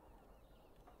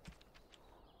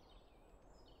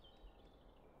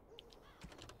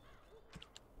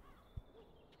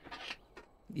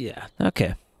 Yeah,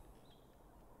 okay.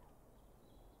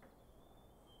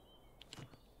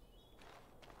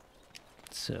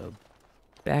 So,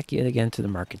 back yet again to the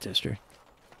market district.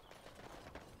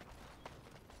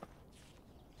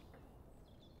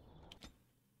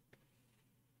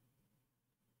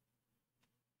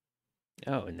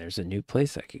 Oh, and there's a new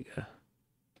place I could go.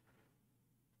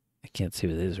 I can't see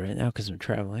what it is right now because I'm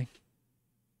traveling.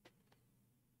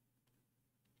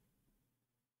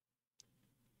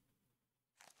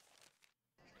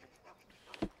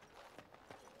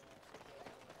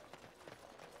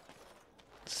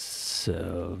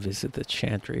 So, visit the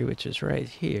chantry, which is right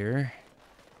here.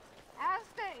 As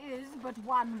there is but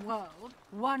one world,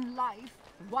 one life,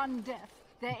 one death,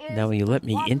 there is Now will you let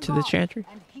me one into the God, chantry?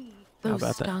 and he How Those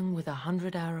about that? stung with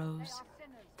 100 arrows,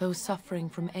 those suffering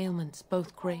from ailments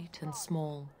both great and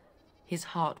small, his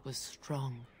heart was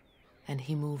strong, and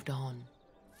he moved on.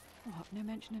 What? No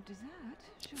mention of dessert?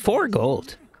 Surely 4 this is a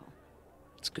gold. miracle.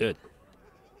 It's good.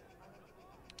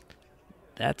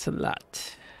 That's a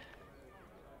lot.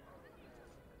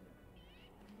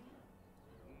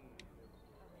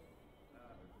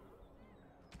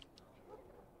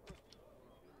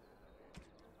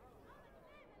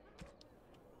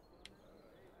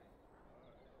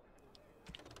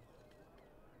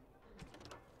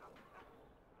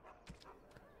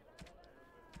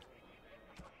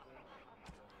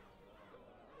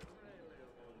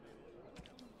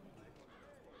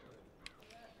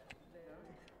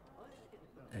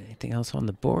 Anything else on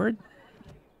the board?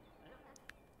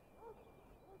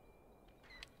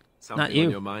 Something Not you.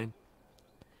 on your mind?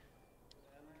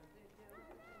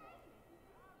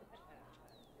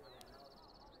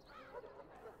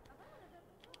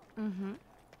 Mm-hmm.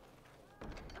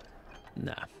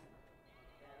 Nah.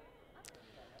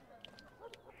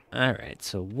 Alright,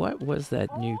 so what was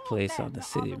that new place on the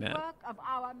city are the map? work of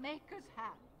our maker's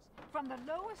hands, from the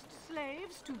lowest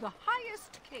slaves to the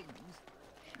highest kings.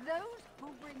 Those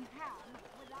who bring ham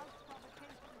without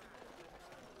provocation.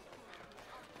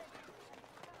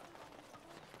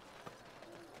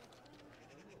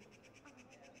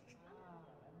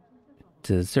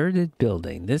 Deserted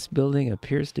building. This building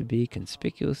appears to be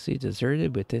conspicuously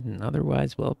deserted within an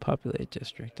otherwise well-populated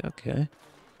district. Okay.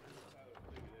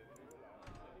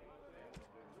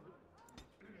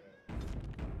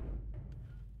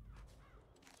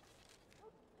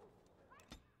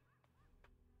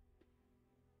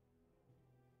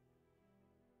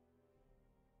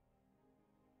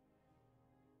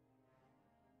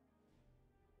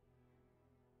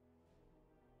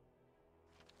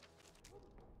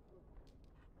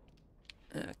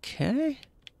 Okay.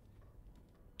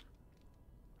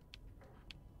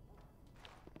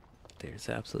 There's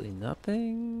absolutely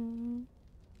nothing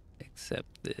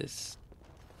except this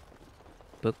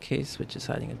bookcase, which is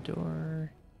hiding a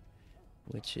door,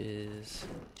 which is...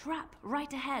 Trap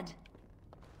right ahead.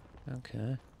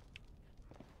 Okay.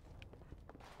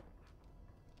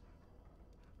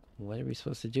 What are we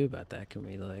supposed to do about that? Can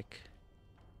we, like,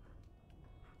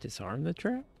 disarm the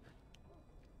trap?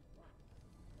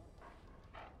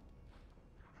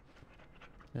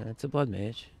 It's a blood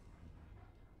mage.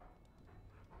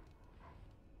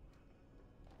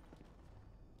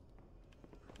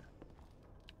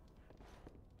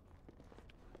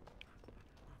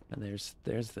 And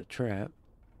there's the trap.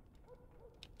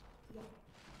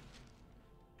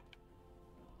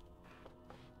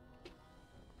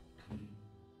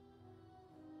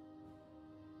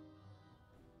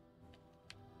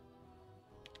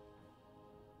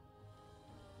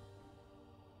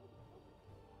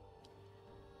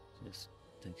 Just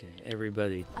okay,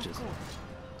 everybody just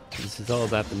this is all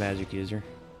about the magic user.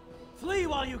 Flee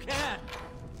while you can!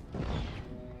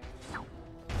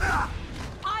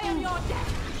 I am your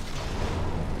death!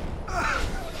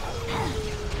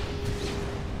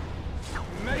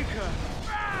 Maker!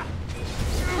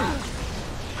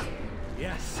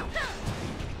 Yes.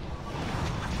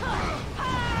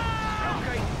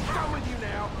 Okay, go with you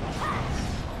now.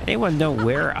 Anyone know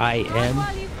where I am?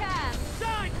 While you can.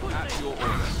 At your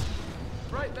order.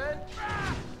 Right then.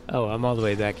 Oh, I'm all the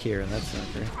way back here, and that's not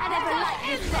fair. I never let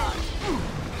you down.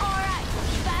 All right,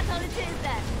 battle it is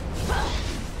then.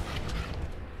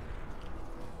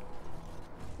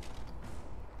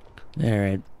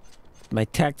 Alright. My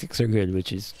tactics are good,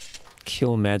 which is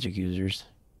kill magic users.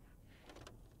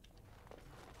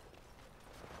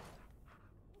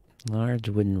 Large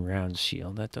wooden round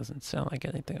shield. That doesn't sound like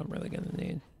anything I'm really gonna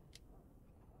need.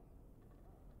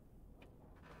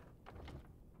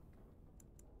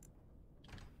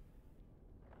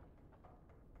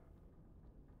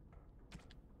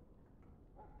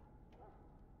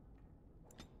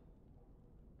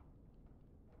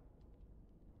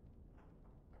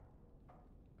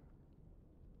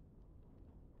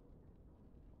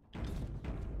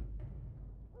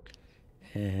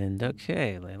 And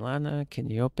okay, Leilana, can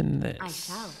you open this? I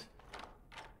shall.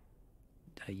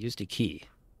 I used a key.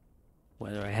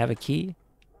 Whether I have a key?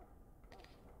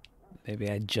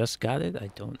 Maybe I just got it?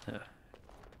 I don't know.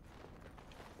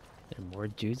 There are more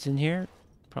dudes in here?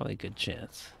 Probably a good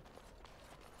chance.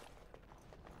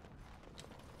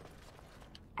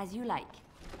 As you like.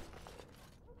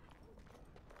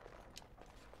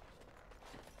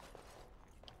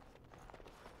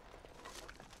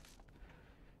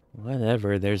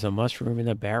 Whatever, there's a mushroom in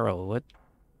a barrel. What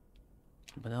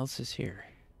else is here?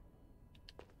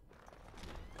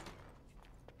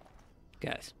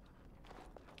 Guys.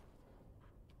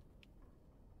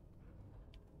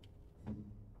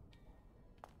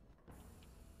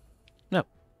 No.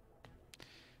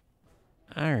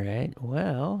 Alright,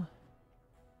 well.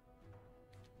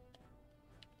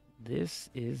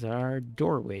 This is our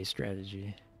doorway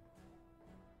strategy.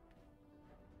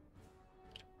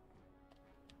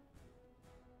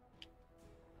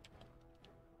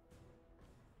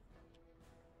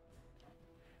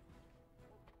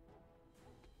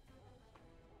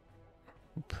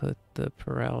 Put the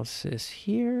paralysis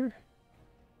here.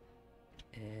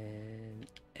 And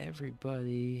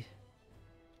everybody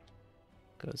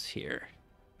goes here.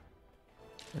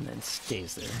 And then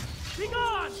stays there. Be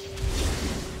gone!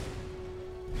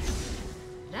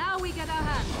 Now we get our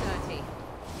hands dirty.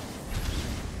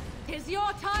 'Tis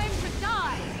your time to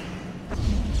die.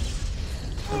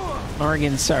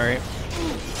 Morgan, sorry.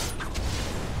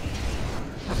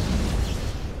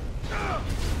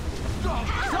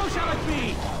 So shall it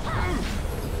be!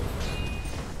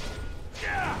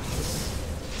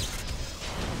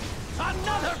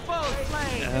 Another foe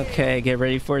slain! Okay, get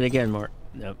ready for it again, Mort.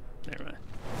 Nope, never mind.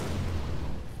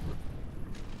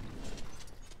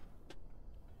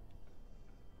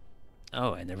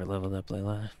 Oh, I never leveled up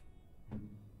Layla.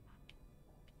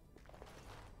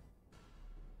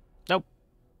 Nope.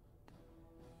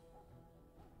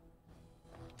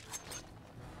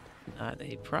 Not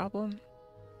a problem.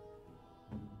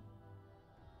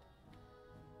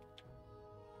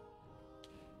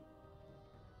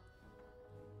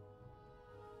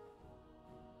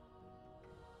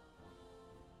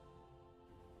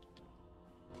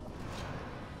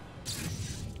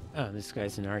 Oh, this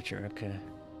guy's an archer, okay.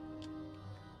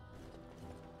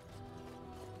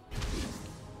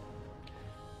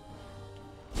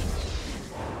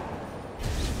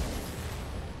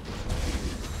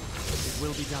 It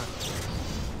will be done.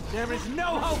 There is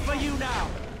no hope for you now!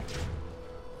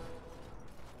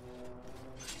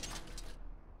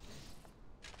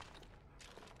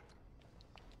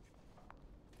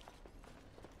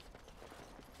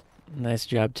 Nice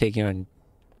job trying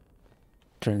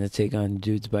to take on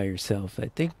dudes by yourself.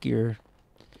 I think your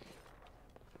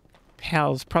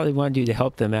pals probably wanted you to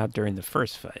help them out during the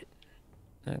first fight.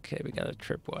 Okay, we got a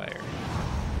tripwire.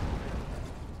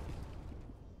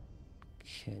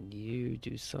 Can you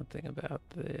do something about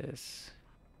this?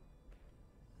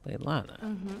 Leilana.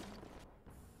 Mm-hmm.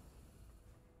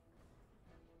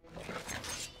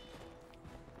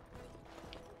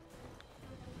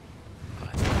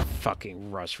 Fucking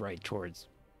rush right towards...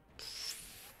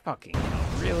 Fucking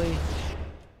hell, really?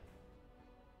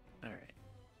 Alright.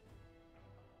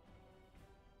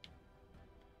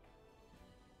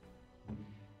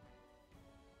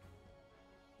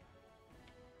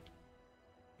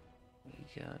 We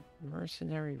got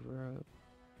mercenary rope.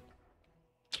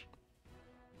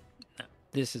 No,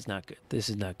 this is not good. This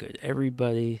is not good.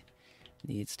 Everybody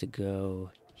needs to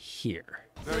go here.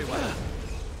 Very well.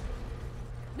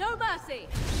 No mercy.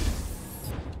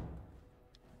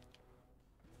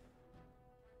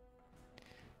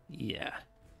 Yeah.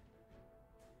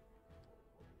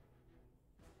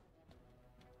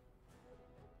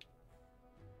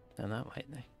 No, not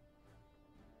lightning.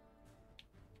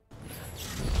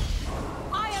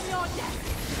 I am your death!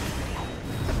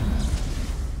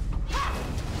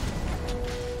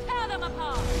 Tear them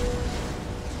apart!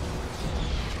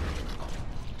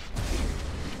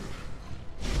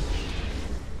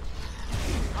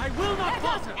 I will not Let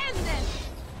us falter! end this!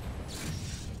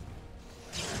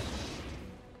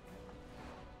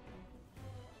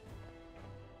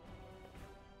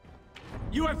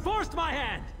 You have forced my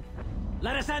hand!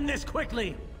 Let us end this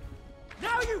quickly!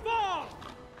 Now you fall!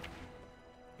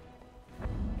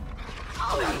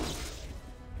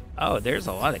 Oh, there's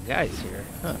a lot of guys here.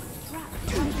 Huh.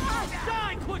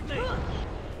 Die quickly!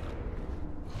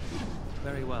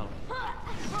 Very well.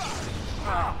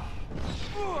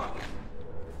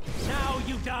 Now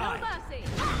you No die! mercy!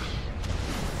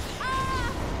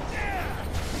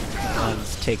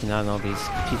 One's taking on all these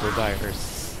people by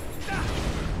herself.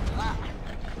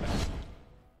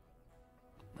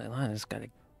 Leilana's gotta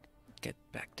get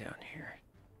back down here.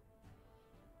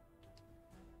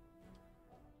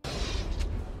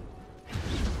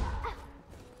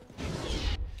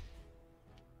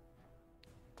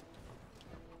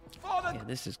 Yeah,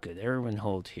 this is good. Everyone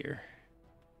hold here.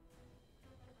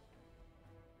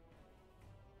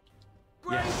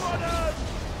 Yes.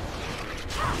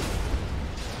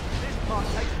 This part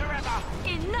takes forever!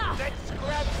 Enough! Let's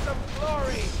grab some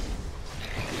glory!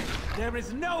 There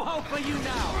is no hope for you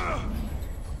now!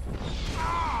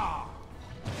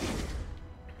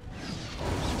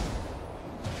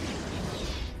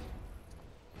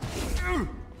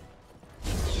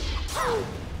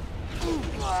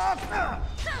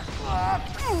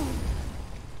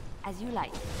 As you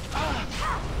like. I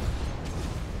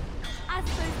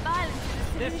suppose violence is a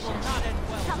solution. This will not end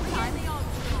well. Sometimes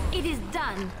it is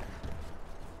done.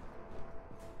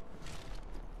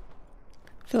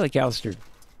 I feel like Alistair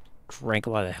drank a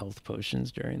lot of health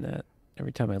potions during that.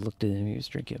 Every time I looked at him, he was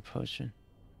drinking a potion.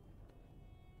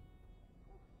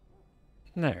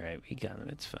 Alright, we got him.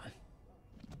 It's fine.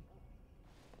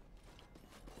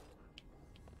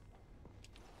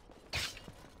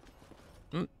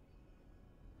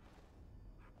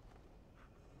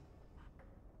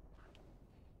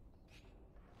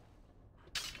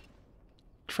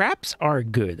 Traps are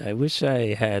good. I wish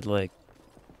I had, like,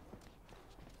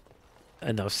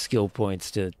 enough skill points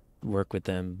to work with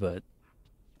them, but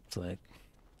it's like...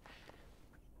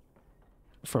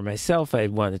 For myself, I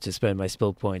wanted to spend my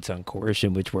skill points on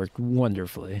coercion, which worked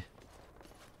wonderfully.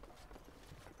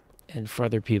 And for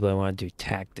other people, I want to do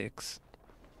tactics.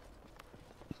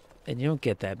 And you don't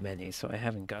get that many, so I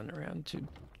haven't gotten around to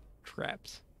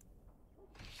traps.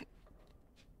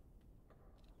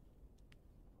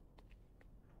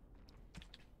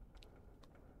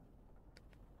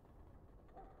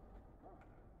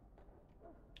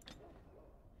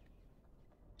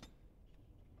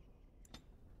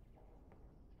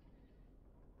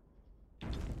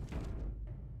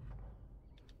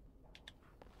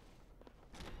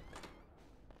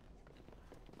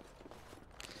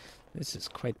 This is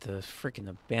quite the freaking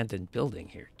abandoned building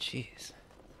here. Jeez.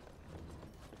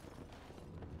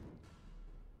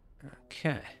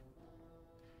 Okay.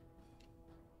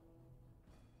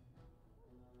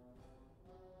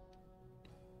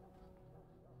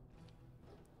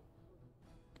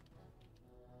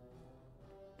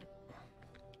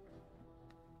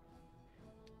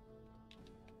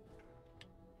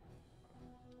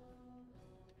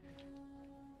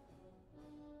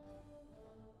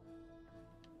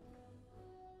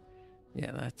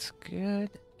 Yeah, that's good.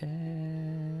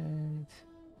 And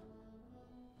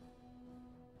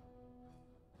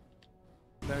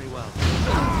Very well.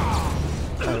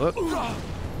 oh, look.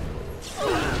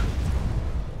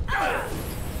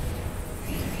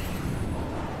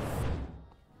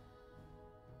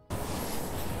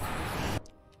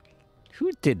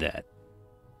 Who did that?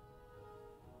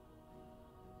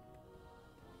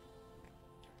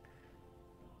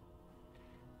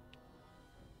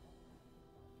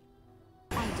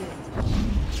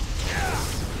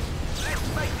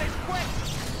 Let's make this quick!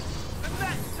 And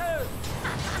that too!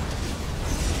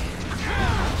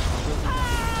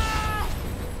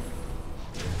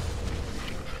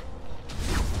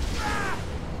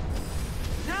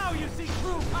 Now you see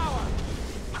true power!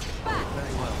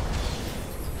 Very well.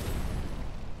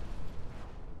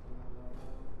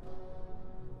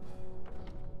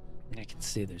 I can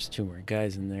see there's 2 more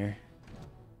guys in there.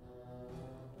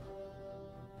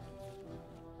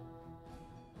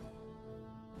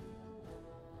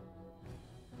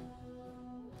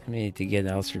 I need to get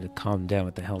Alistair to calm down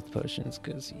with the health potions,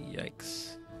 because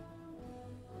yikes.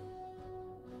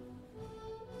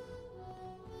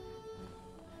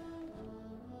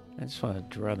 I just want to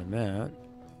draw them out.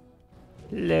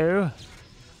 Hello?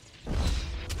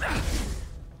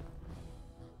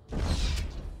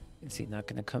 Is he not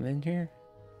going to come in here?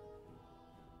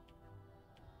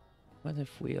 What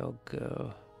if we all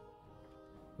go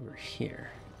over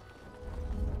here?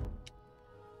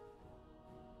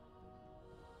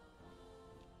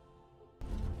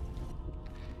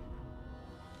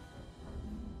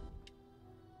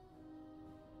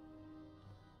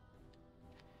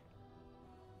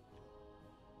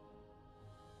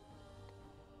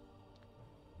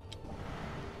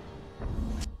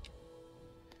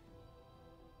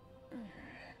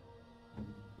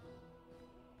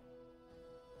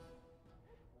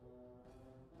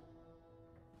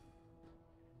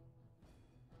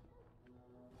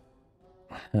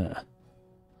 Huh.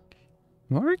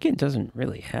 Morgan doesn't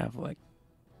really have, like,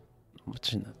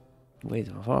 much in the way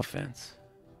of offense.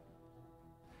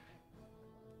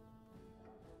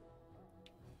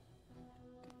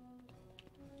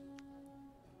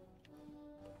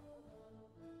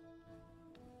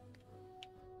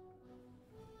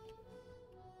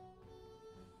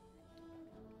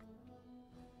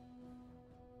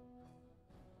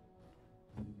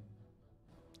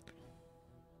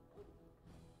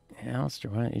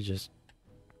 Alistair, why don't you just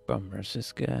bum rush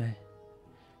this guy?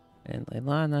 And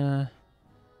Leilana.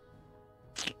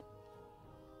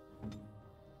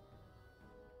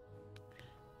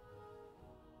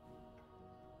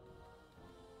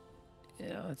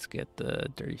 Yeah, let's get the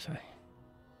dirty fight.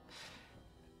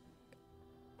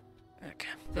 Okay.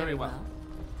 Very well.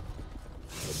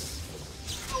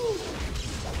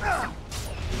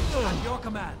 At your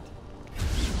command.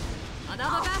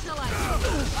 Another battle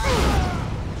item.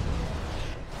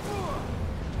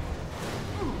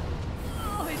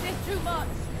 Oh, is this too much?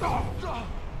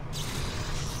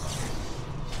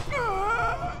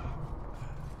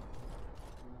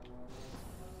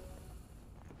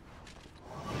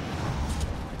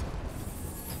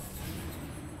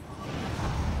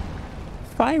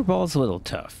 Fireball's a little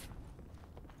tough.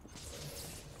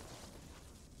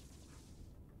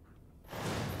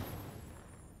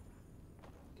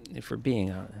 If we're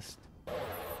being honest.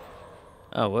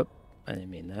 Oh, whoop. I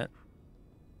didn't mean that.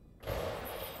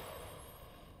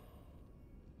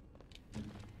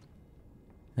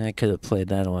 I could have played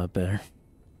that a lot better.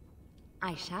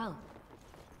 I shall.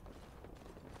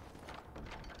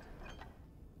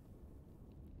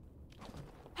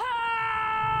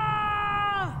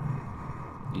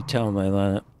 You tell him,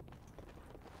 Leilana.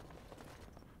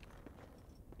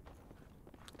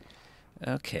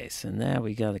 Okay, so now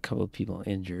we got a couple of people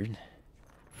injured.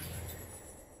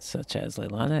 Such as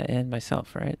Leilana and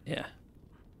myself, right? Yeah.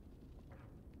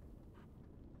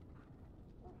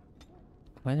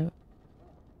 Why do...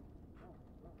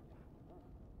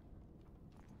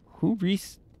 Who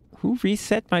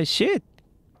reset my shit?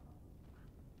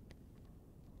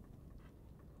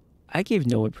 I gave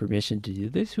no one permission to do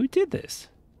this. Who did this?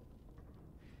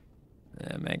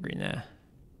 I'm angry now.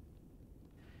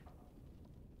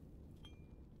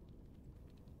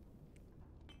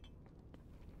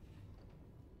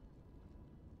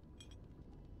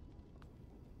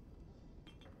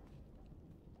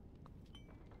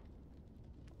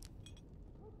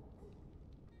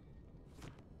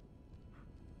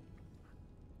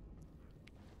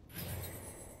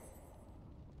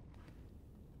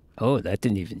 Oh, that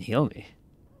didn't even heal me.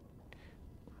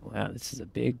 Wow, this is a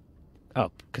big... Oh,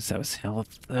 because that was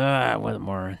health. Ah, what a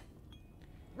moron.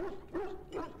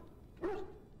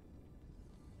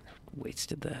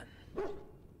 Wasted that.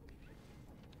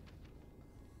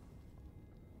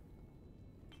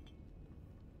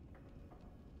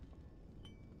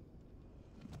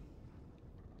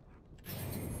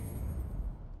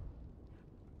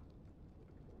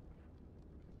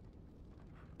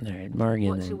 Alright, Morgan.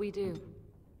 What should we do?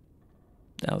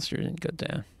 Alistair didn't go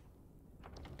down.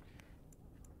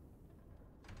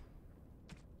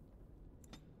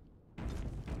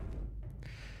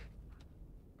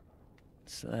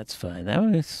 So that's fine. That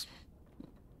was...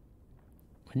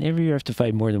 Whenever you have to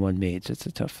fight more than one mage, it's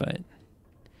a tough fight.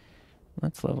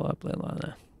 Let's level up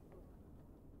Leilana.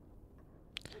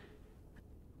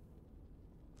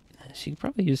 She could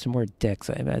probably use some more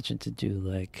dex, I imagine, to do,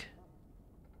 like,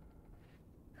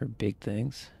 her big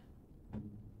things.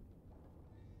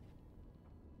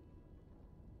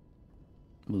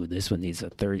 Ooh, this one needs a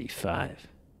 35.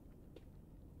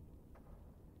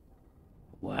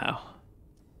 Wow.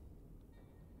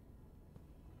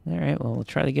 Alright, well, we'll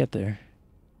try to get there.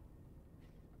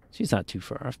 She's not too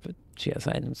far off, but she has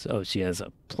items. Oh, she has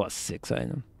a +6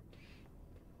 item.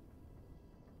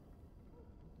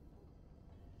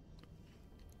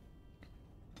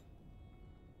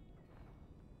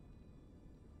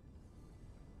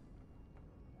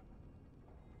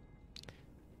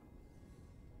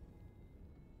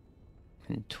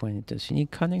 And 20. Does she need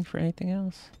cunning for anything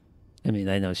else? I mean,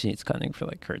 I know she needs cunning for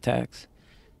like her attacks.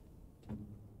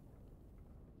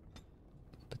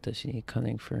 But does she need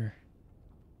cunning for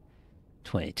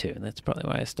 22? That's probably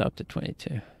why I stopped at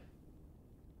 22.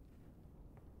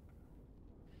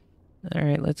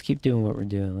 Alright, let's keep doing what we're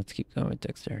doing. Let's keep going with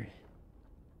dexterity.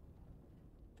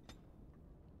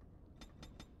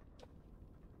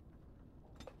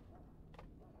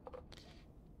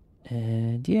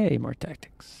 And yay, more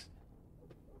tactics.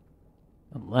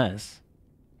 Unless...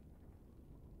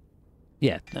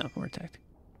 Yeah, no, more tactics.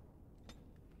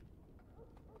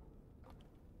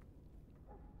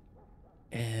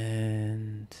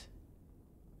 And...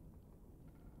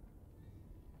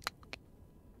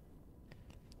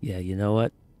 Yeah, you know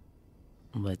what?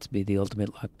 Let's be the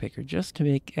ultimate lockpicker just to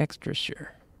make extra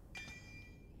sure.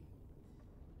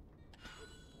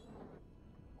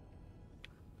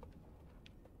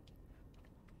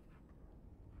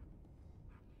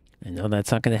 I know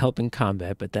that's not going to help in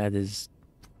combat, but that is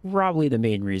probably the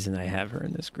main reason I have her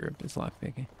in this group, is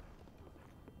lockpicking.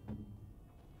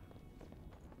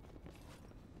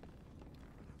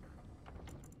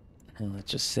 And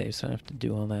let's just save so I don't have to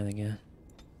do all that again.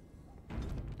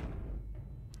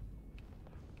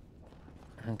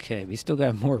 Okay, we still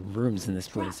got more rooms in this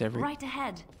place. Right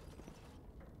ahead.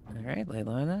 Alright, lay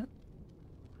line up.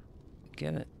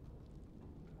 Get it.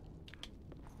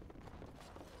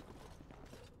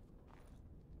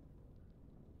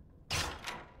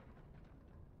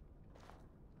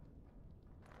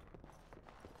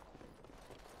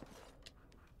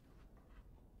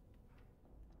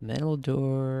 Metal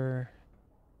door.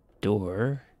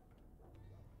 Door.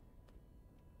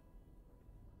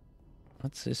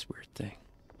 What's this weird thing?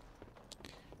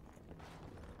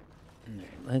 Alright,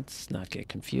 let's not get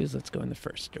confused. Let's go in the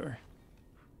first door.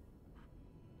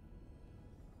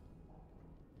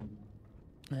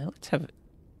 Now let's have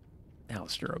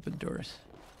Alistair open doors.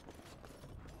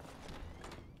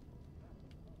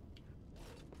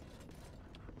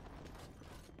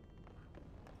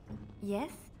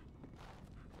 Yes?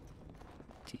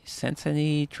 Do you sense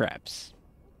any traps?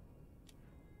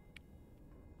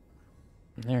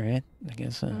 Alright, I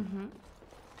guess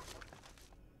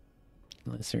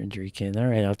lesser injury kit.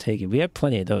 Alright, I'll take it. We have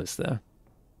plenty of those though.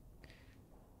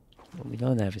 What we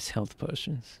don't have is health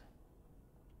potions.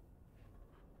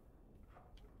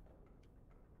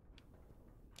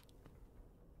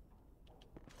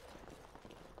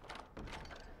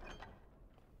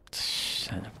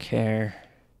 I don't care.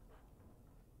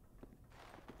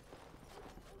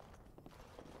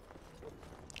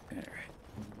 Alright.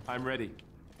 I'm ready.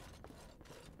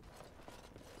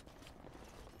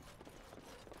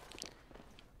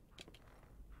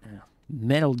 Now,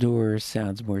 metal door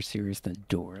sounds more serious than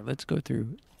door. Let's go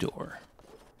through door.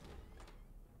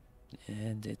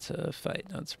 And it's a fight,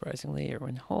 unsurprisingly.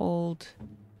 Everyone hold.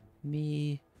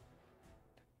 Me.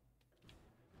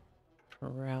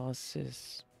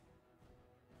 Paralysis.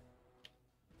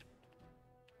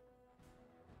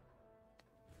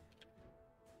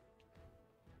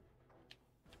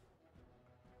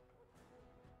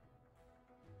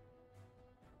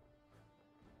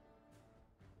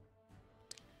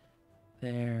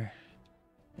 There.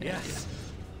 Yes.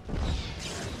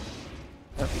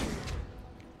 Oh,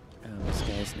 this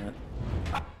guy's not.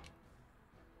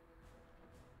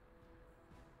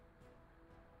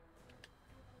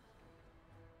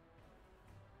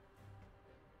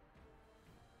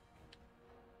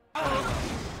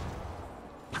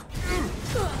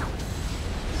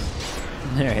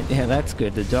 Alright, yeah, that's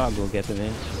good. The dog will get the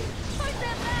mage.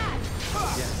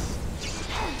 Yes.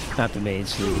 Not the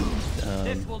mage, the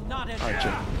This will not end.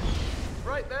 archer.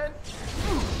 Right then.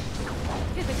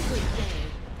 Give it a good day.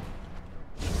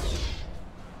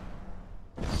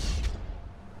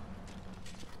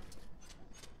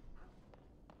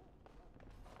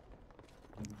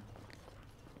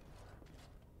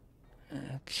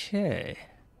 Okay.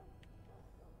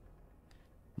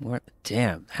 More.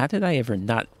 Damn. How did I ever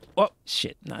not? Oh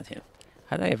shit! Not him.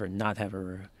 How did I ever not have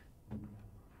a?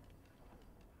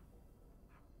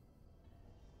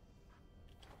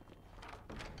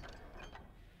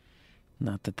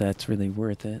 Not that that's really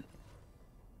worth it.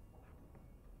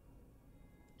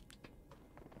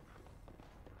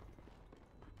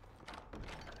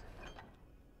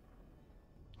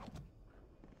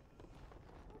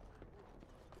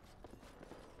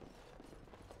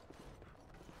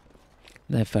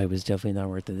 That fight was definitely not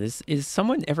worth it. Is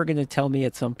someone ever going to tell me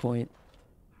at some point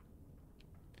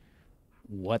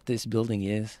what this building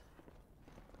is?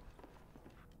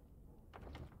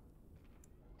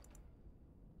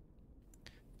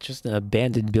 Just an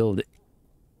abandoned building.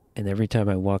 And every time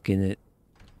I walk in it,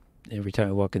 Every time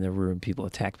I walk in the room, people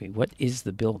attack me. What is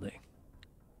the building?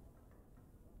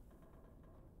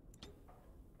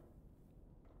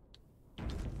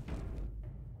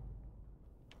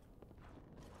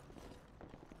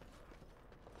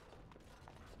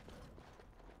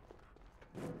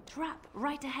 Trap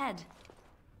right ahead.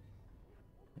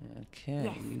 Okay,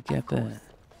 Yes, you get that.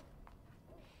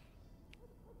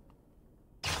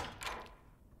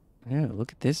 Yeah,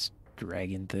 look at this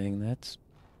dragon thing. That's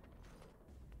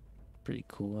pretty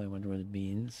cool. I wonder what it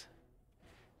means.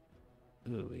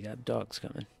 Ooh, we got dogs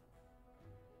coming.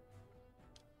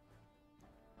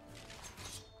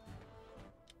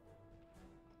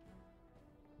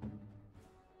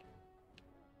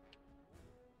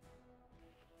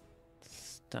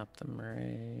 Stop them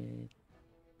right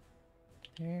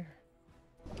there.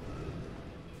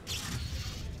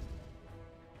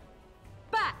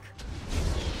 Back!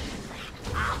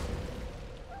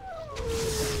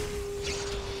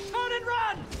 Turn and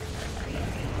run!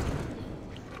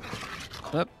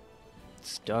 Up.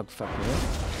 This dog fucked me up.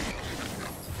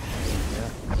 Yeah.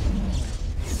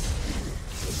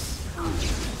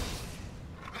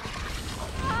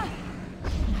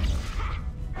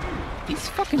 These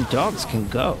fucking dogs can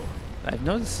go. I've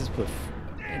noticed this before.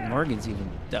 And Morgan's even.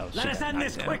 Oh, Let us end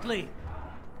this quickly!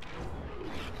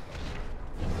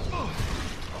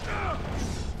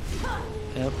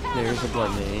 Yep, there's a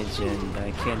blood mage, and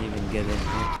I can't even get in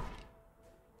here.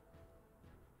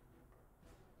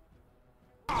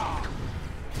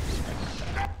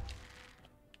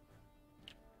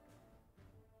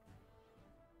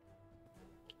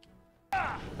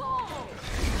 Fall!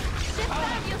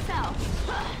 Defend yourself!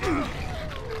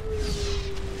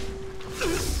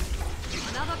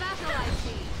 Another battle, I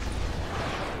see.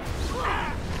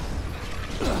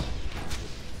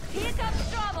 Here comes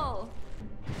trouble!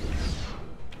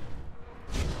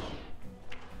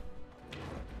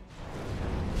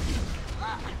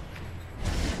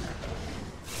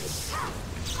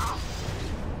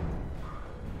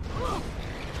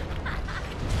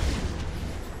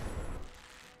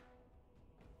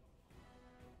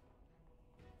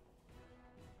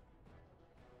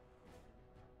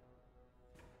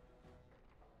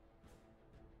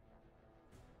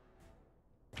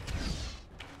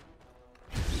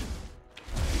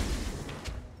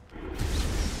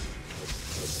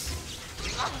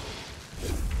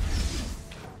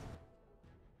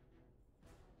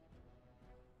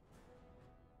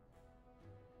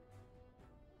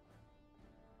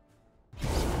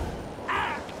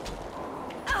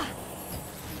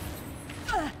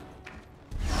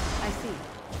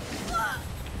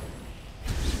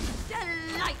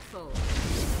 Delightful!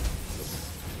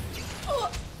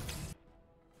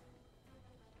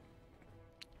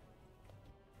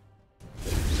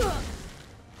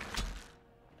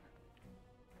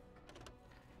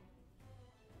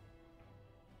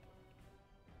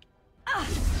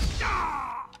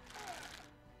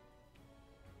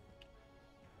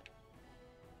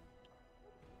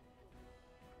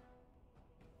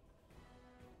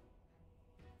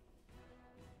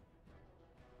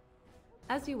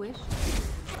 As you wish.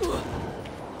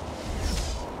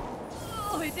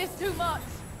 Oh, is this too much?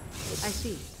 I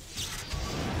see.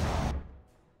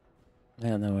 I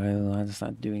don't know why it's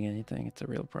not doing anything. It's a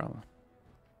real problem.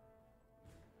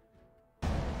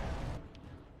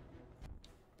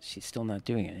 She's still not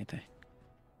doing anything.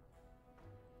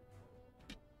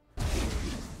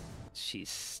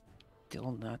 She's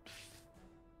still not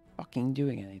fucking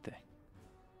doing anything.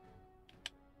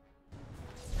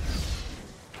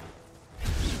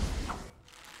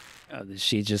 Oh, does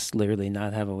she just literally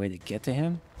not have a way to get to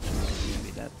him?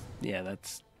 Maybe that. Yeah,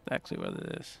 that's actually what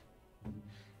it is.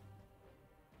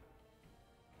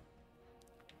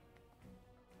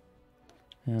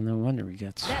 No wonder we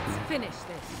got. Let's finish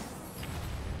this.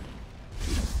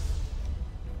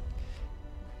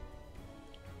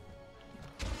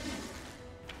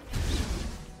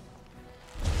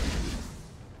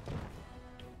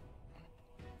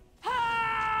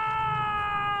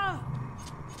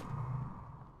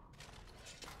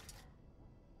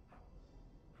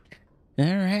 All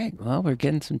right. Well, we're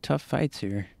getting some tough fights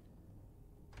here.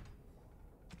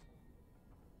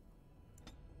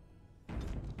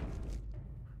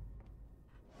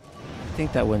 I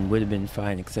think that one would have been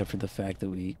fine, except for the fact that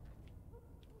we,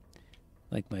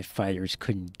 like, my fighters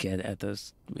couldn't get at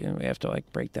those. We have to,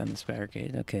 like, break down this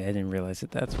barricade. Okay, I didn't realize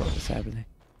that that's what was happening.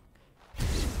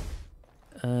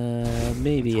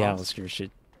 Maybe Alistair should.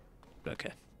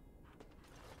 Okay.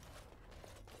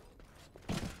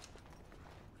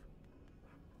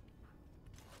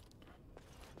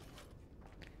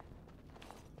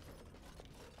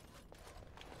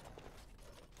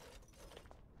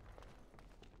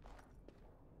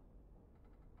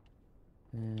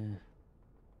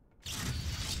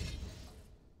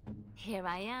 here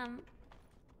I am.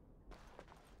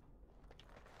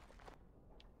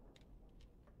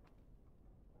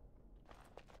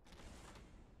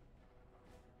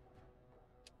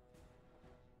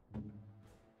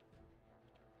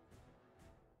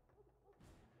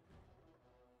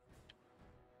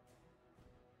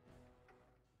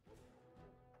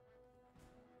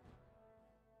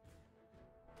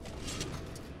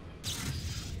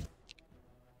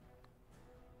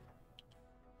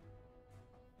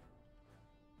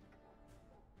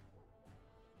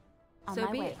 So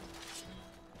be it.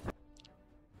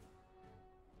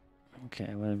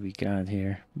 Okay, what have we got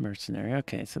here? Mercenary.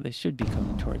 Okay, so they should be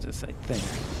coming towards us, I think.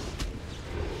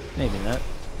 Maybe not.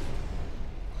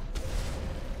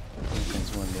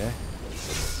 There's one guy.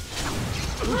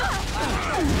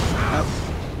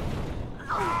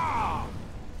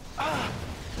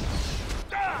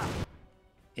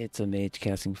 It's a mage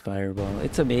casting fireball.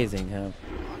 It's amazing how...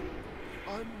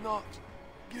 I'm not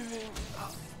giving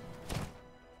up.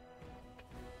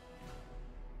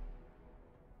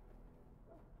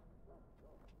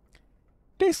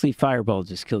 Basically, fireball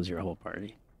just kills your whole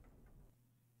party.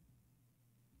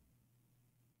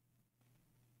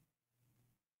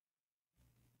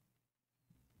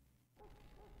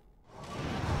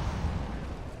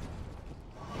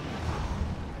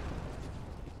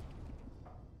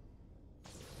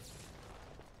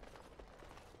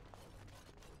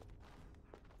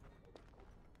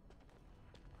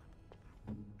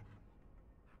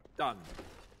 Done.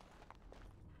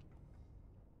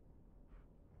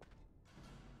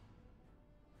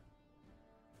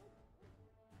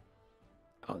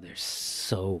 Oh, there's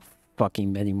so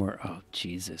fucking many more. Oh,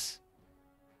 Jesus.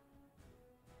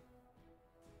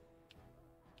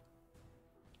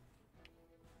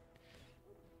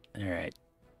 Alright.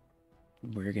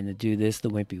 We're gonna do this the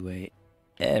wimpy way.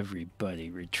 Everybody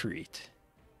retreat.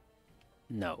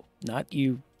 No, not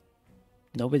you.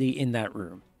 Nobody in that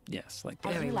room. Yes, like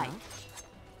that. Very well.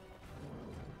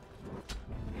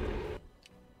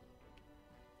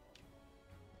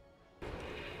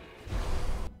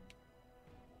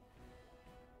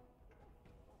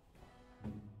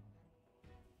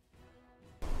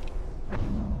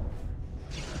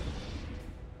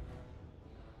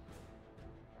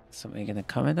 Somebody gonna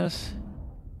come at us?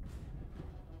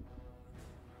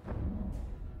 Yeah,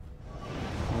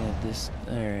 this...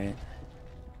 Alright.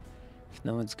 If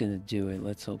no one's gonna do it,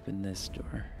 let's open this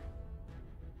door.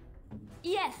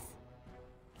 Yes.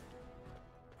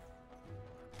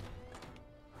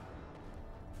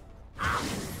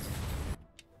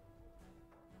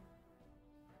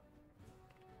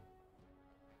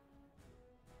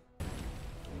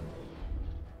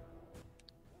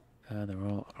 They're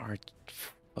all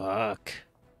fuck.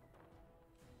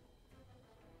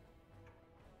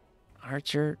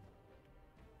 Archer,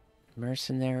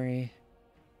 mercenary,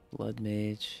 blood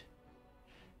mage,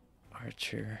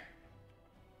 archer,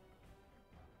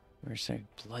 mercenary,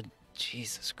 blood.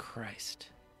 Jesus Christ.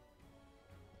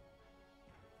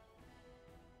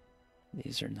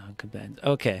 These are non-combatants.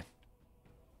 Okay.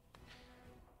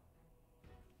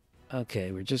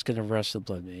 Okay, we're just gonna rush the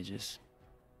blood mages.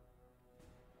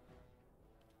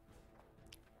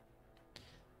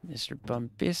 Mr.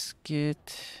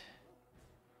 Bumbiscuit.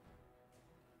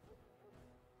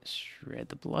 Shred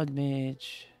the blood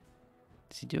mage.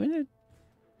 Is he doing it?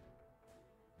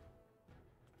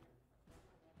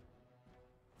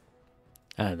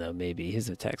 I don't know, maybe. His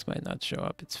attacks might not show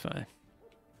up. It's fine.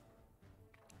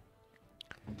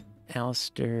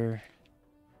 Alistair.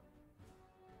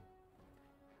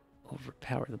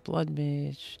 Overpower the blood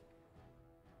mage.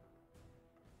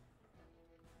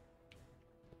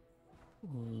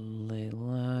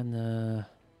 Leilana.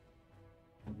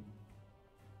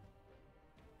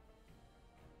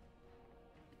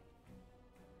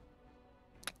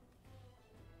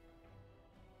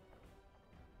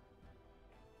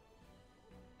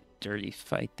 Dirty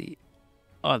fight the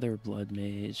other blood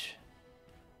mage.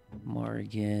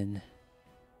 Morgan.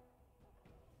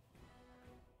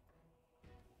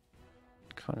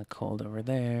 Kind of cold over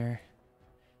there.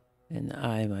 And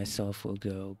I myself will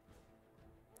go.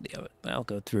 Yeah, I'll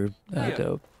go through. I'll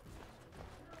go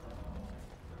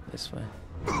this way.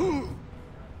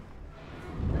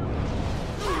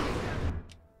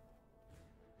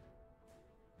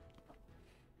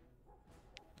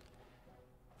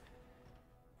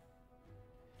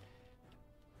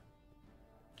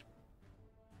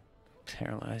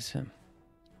 Paralyze him.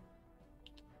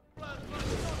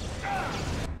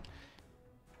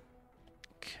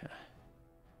 Okay.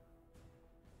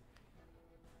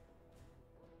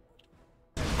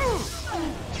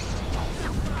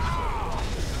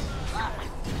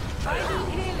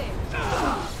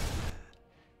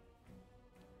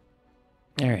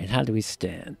 Alright, how do we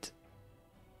stand?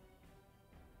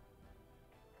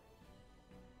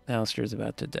 Alistair's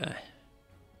about to die.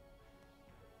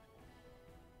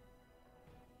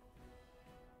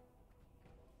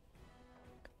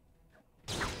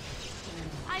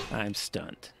 I'm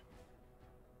stunned.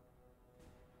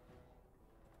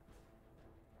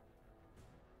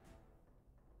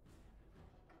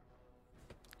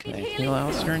 Can I heal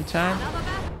Alistair in time?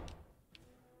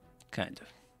 Kind of.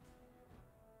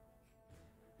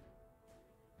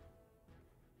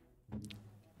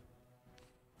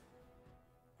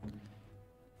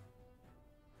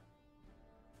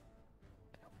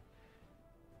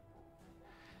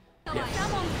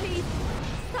 Someone please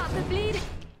stop the bleeding.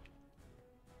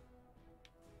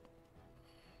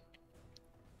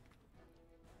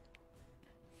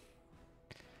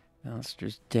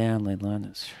 Alistair's down,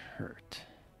 Leilana's hurt.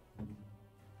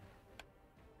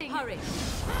 Hurry.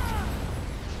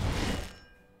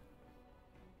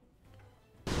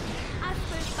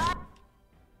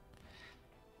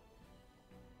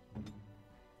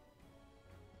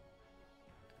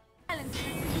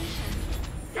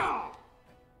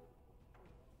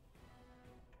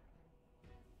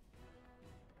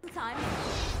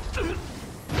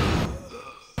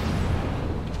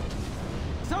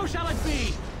 So shall it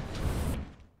be!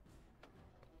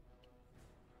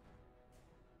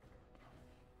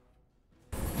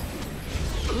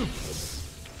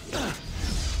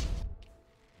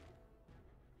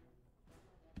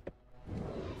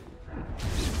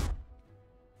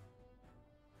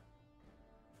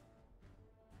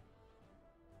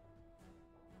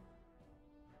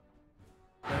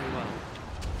 Very well.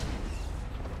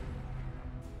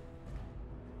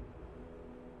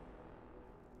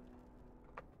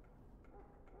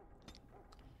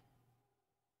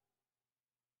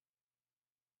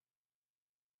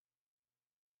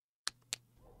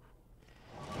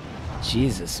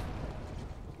 Jesus.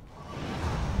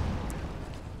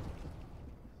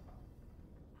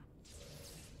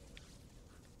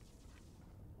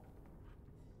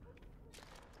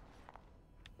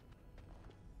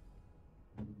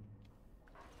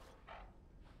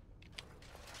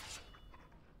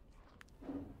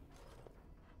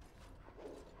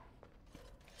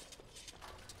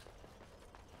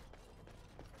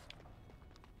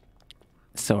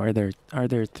 So are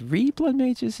there 3 blood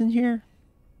mages in here?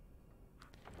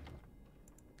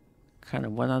 Kind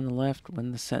of one on the left, one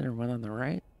in the center, one on the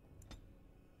right.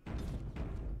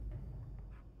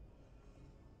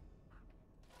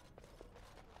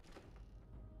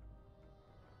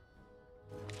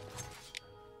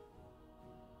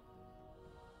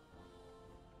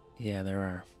 Yeah, there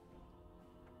are.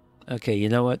 Okay, you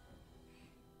know what?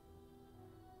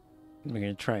 We're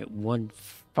gonna try it one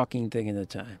fucking thing at a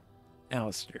time.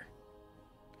 Alistair.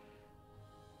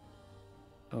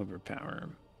 Overpower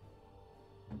him.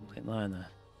 Leilana.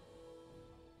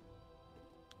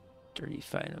 Dirty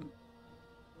fight him.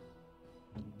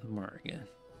 Morgan.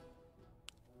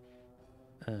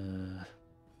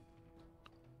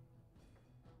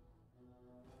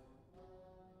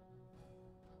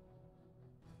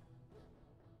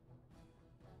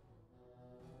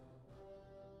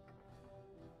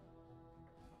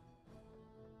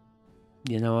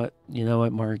 You know what? You know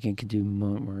what Morgan can do?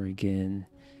 Morgan.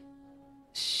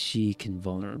 She can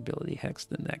vulnerability hex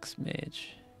the next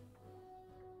mage.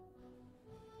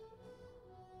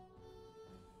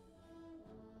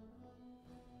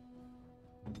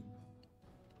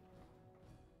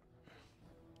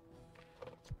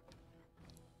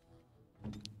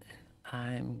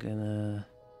 I'm gonna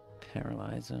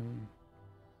paralyze him.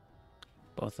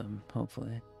 Both of them,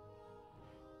 hopefully.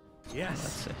 Yes.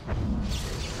 Let's see.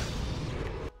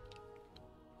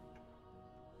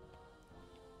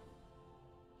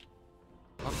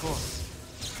 Of course.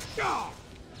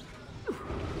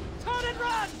 Turn and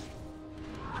run!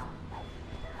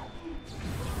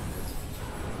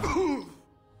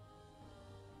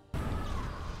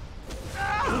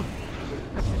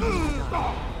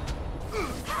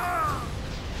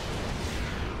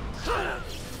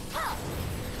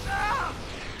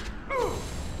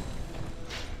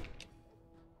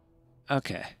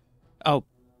 Okay. Oh,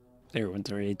 everyone's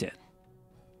already dead.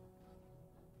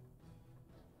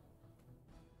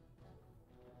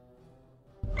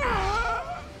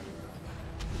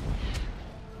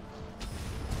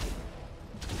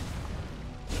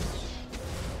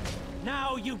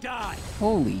 Now you die!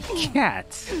 Holy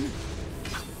cats!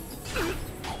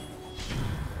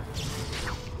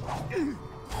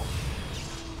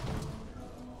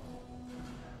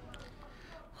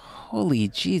 Holy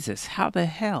Jesus, how the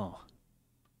hell?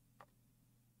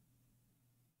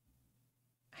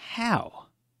 How?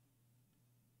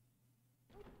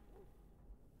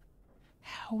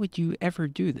 How would you ever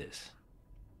do this?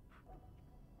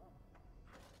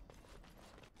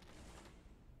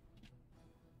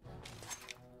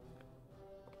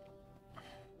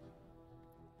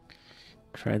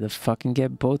 Try to fucking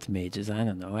get both mages. I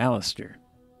don't know. Alistair.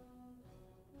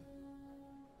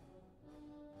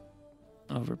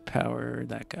 Overpower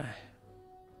that guy.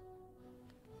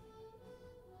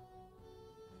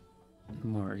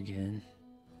 Morgan.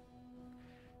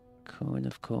 Cone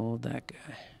of Cold, that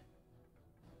guy.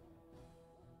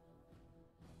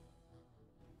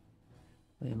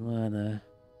 Leilana.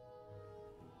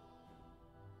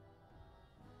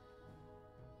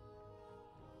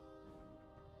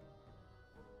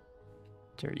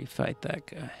 Dirty fight that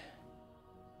guy.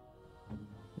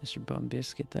 Mr. Bum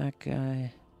Biscuit, that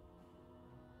guy.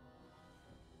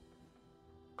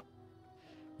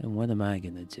 And what am I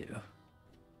gonna do?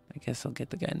 I guess I'll get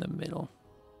the guy in the middle.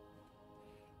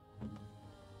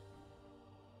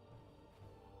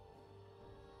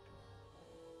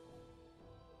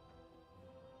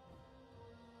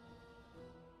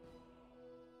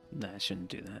 Nah, I shouldn't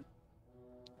do that.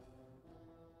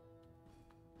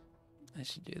 I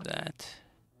should do that.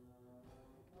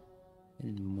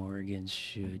 And Morgan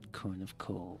should Cone of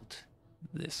Cold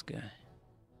this guy.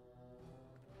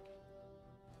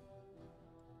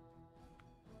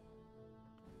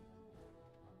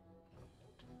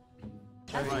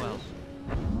 Very well.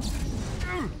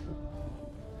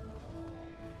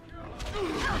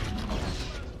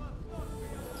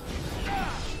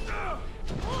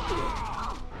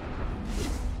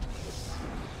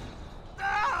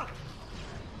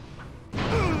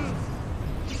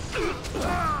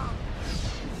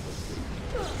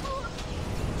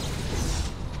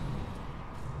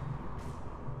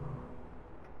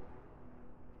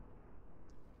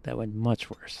 That went much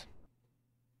worse.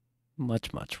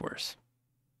 Much, much worse.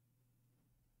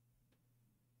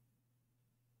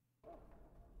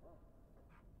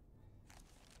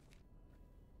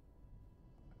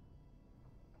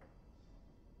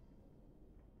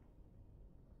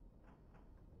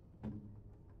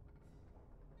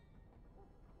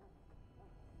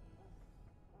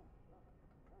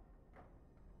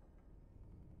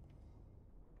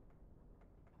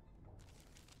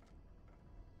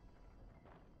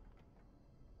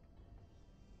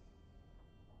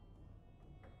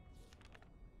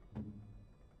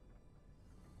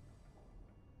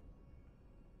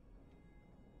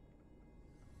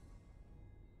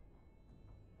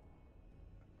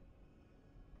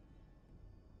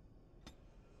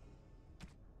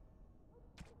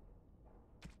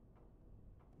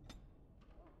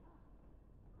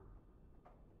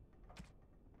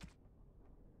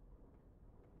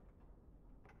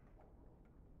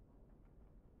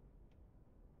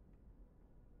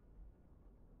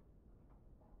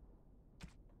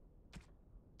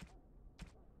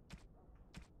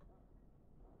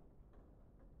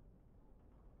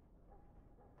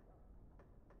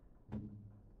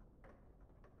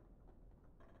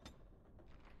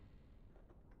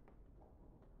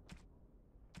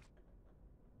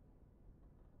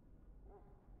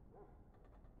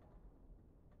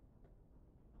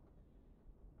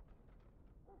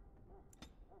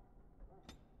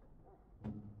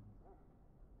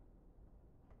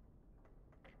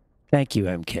 Thank you,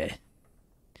 MK.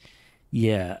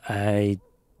 Yeah, I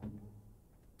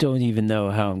don't even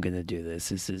know how I'm going to do this.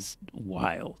 This is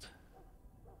wild.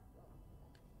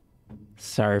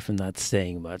 Sorry for not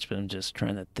saying much, but I'm just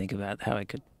trying to think about how I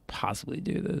could possibly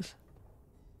do this.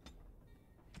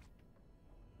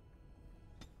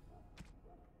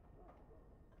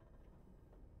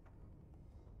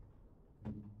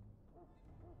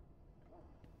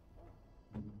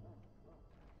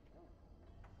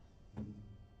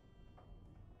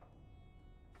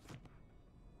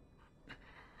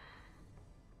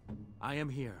 I am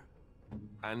here.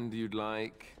 And you'd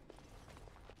like?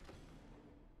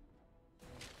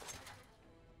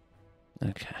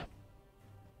 Okay.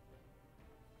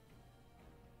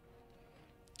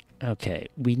 Okay,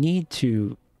 we need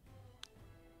to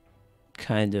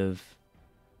kind of...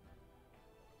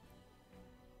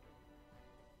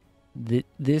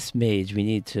 This mage, we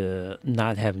need to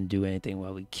not have him do anything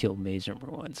while we kill mage number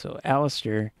 1. So,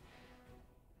 Alistair...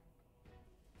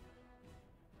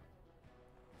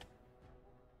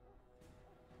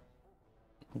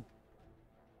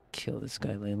 Kill this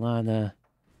guy, Leilana.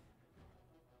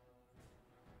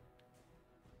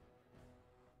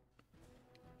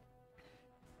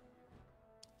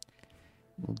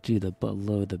 We'll do the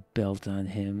below the belt on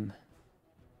him.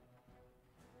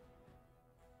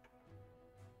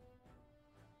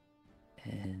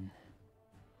 And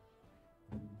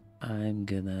I'm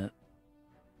gonna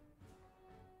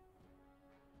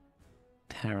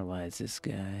paralyze this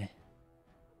guy.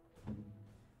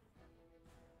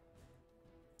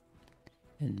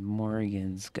 And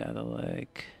Morgan's gotta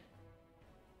like...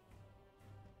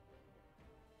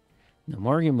 No,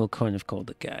 Morgan will kind of call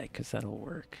the guy, because that'll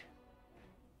work.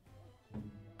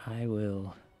 I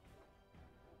will...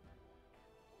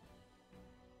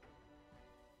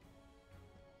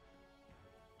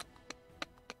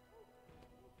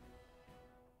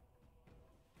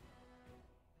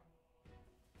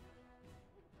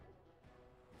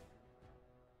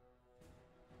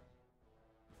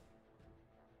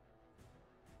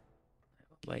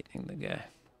 lightning the guy.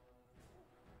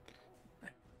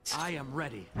 I am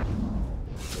ready.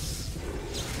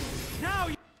 Now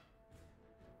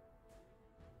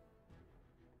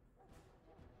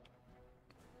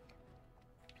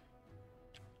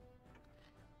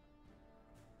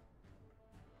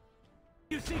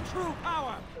you see true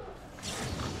power.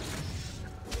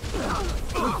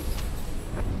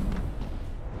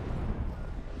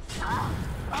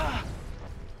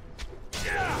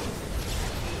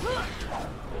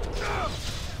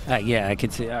 Yeah, I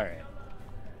could see. All right.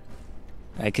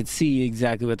 I could see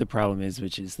exactly what the problem is,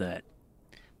 which is that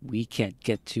we can't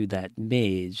get to that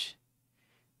mage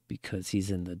because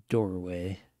he's in the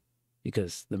doorway,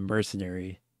 because the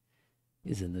mercenary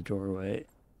is in the doorway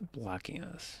blocking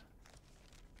us.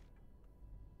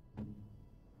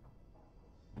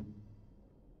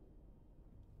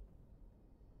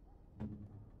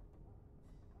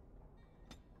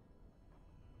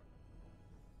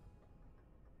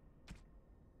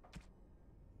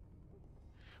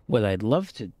 What I'd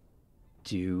love to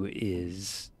do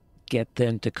is get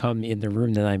them to come in the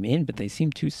room that I'm in, but they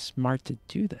seem too smart to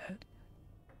do that.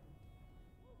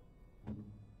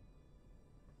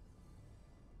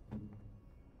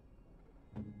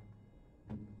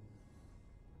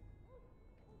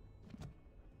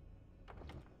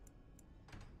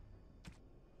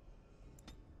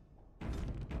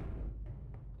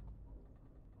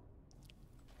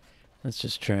 Let's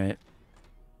just try it.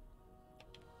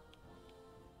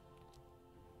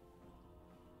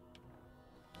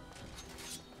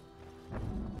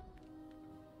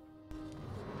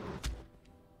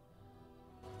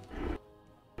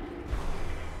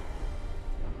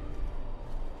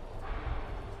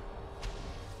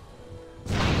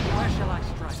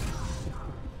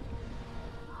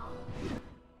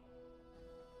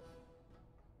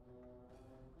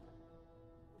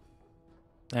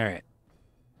 All right.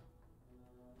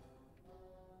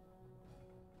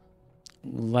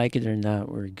 Like it or not,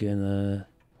 we're gonna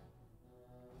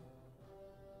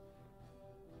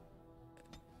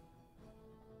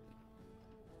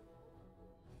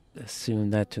assume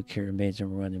that took care of mage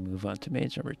number 1 and move on to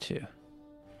mage number 2.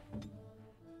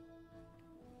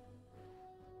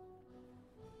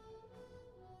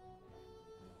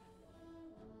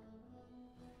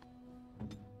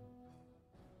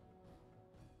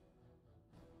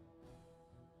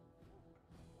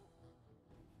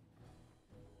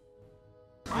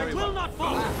 I will not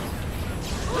fall.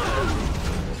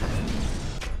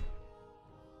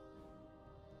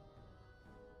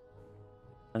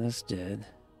 That's dead.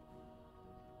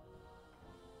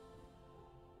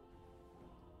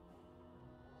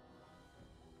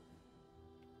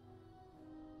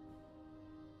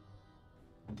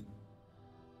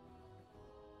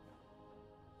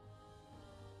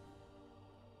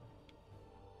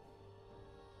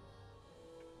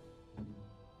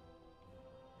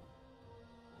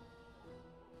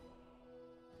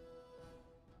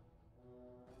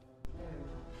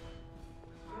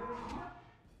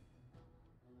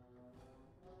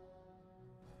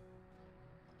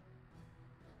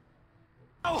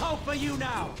 No hope for you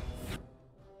now!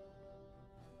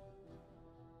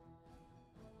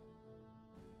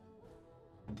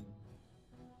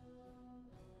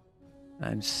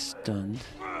 I'm stunned.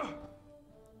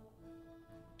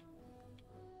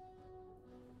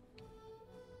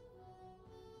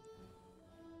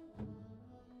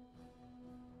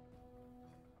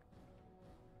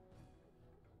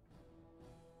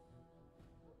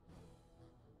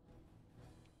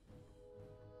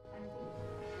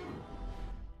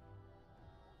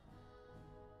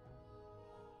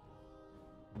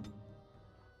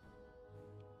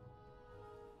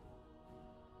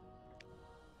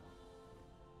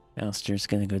 Alistair's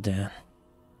gonna go down.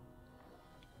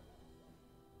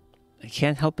 I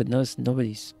can't help but notice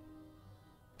nobody's...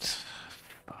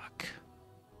 Fuck.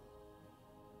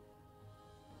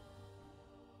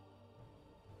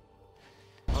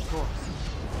 Of course.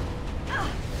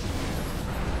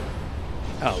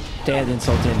 Oh, they had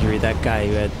insult to injury. That guy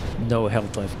who had no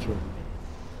health left killed me.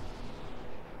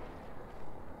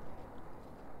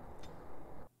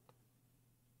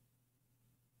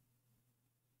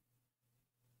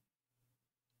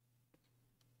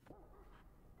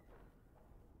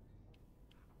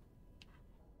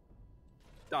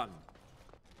 Done.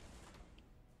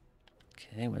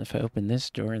 Okay, what if I open this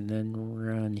door and then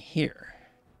run here?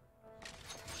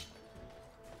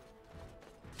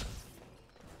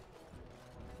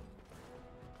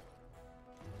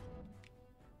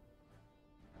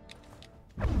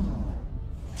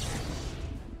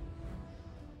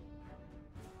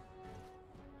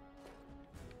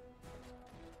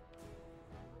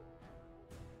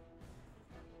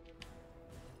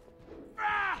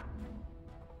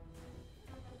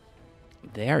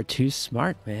 They are too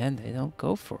smart, man. They don't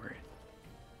go for it.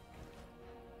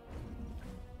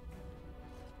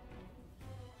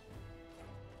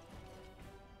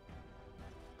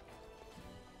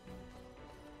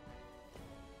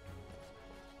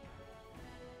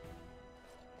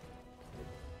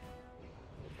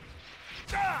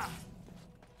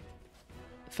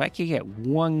 If I could get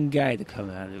one guy to come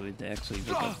out, it would actually make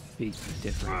a big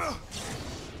difference.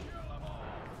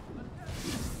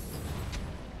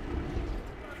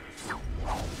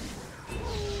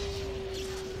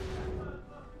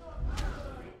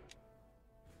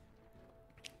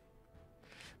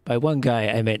 By one guy,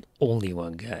 I meant only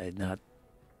one guy, not...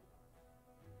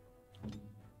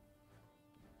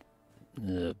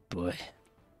 Oh, boy.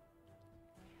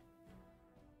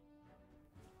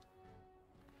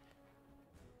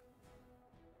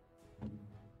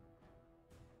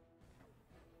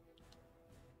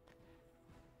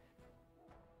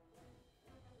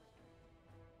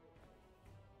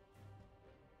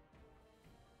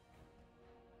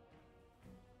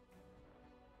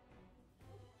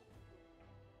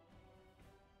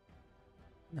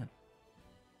 No.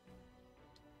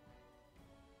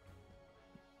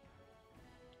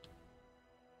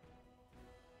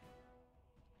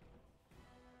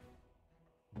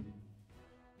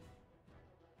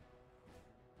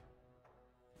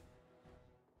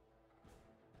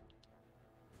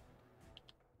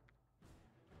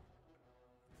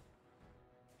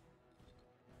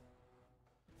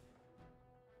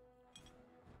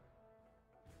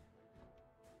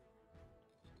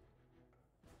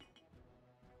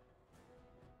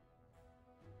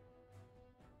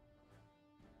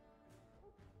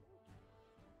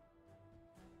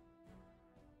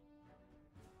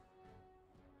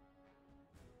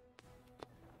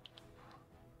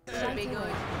 Should be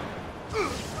good.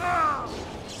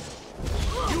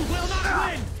 You will not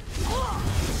win!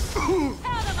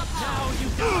 Tear them apart! Now you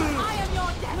die! I am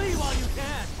your death! Flee while you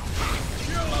can!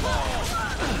 Kill them all!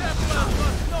 Templars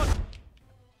must not...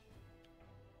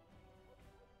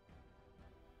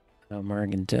 Oh,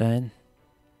 Morgantown.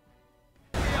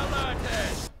 Be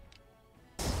alerted!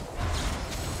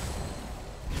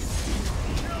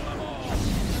 Kill them all!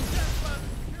 The Templars...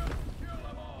 Kill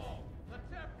them all! The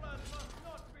Templars must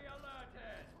not be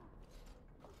alerted!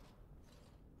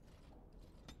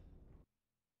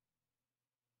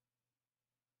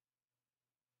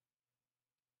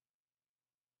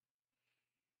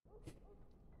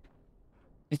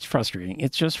 It's frustrating.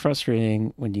 It's just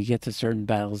frustrating when you get to certain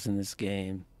battles in this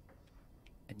game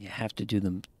and you have to do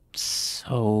them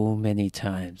so many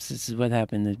times. This is what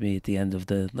happened to me at the end of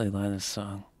the Leilani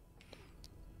song.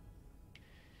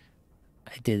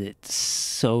 I did it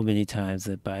so many times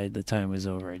that by the time it was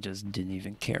over, I just didn't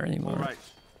even care anymore. All right.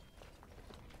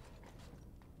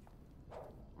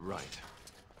 Right.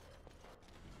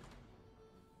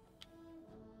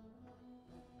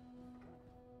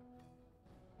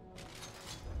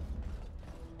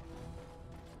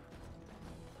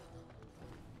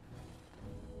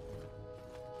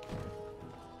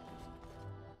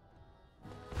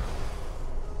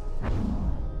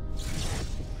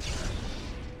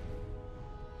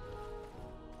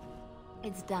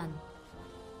 It's done.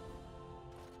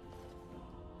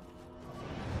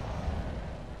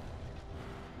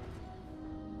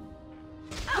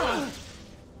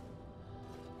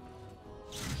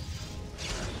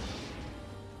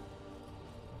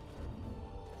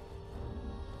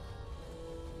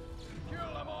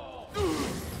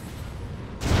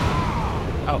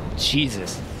 Oh,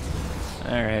 Jesus.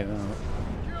 Alright, well.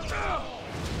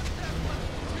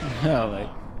 Oh, like.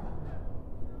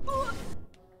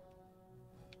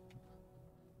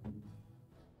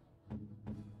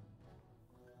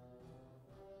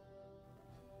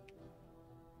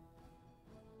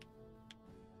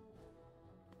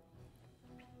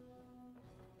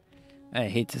 I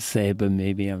hate to say, but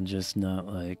maybe I'm just not,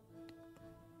 like,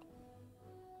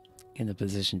 in a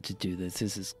position to do this.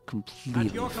 This is completely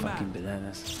fucking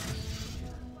bananas.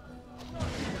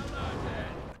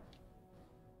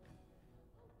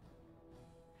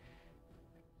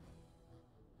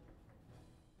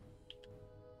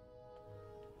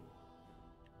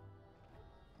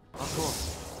 Of course.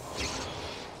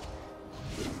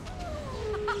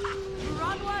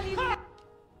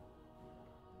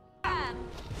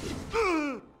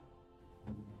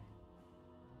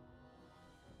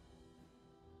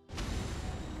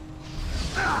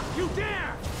 you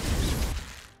dare!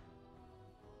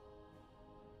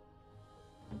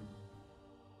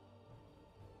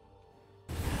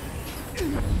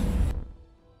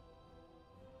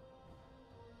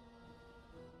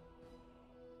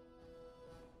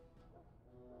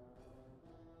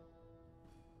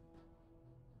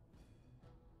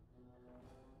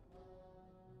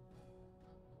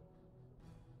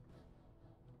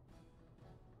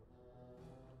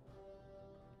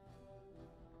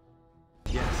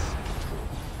 Yes.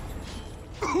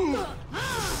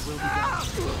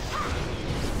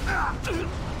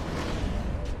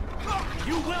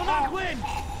 You will not win!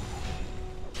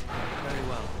 Very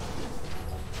well.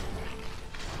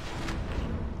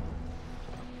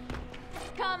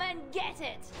 Come and get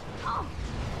it! Oh.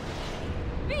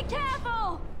 Be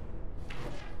careful!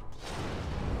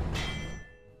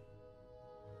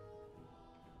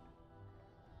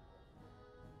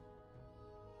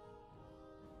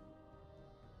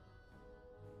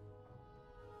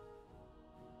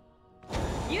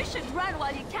 You should run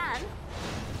while you can.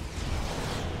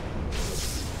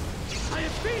 I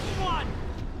have beaten one!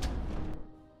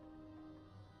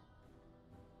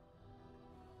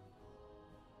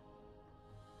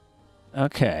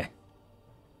 Okay.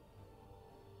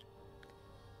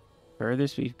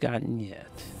 Furthest we've gotten yet.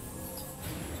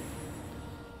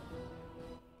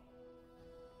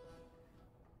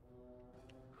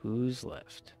 Who's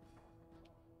left?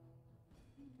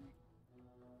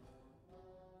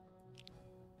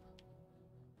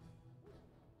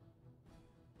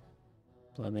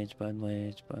 Blood mage, blood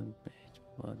mage, blood mage,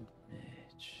 blood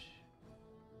mage.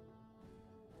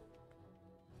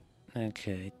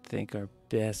 Okay, I think our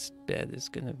best bet is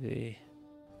gonna be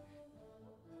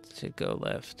to go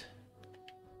left.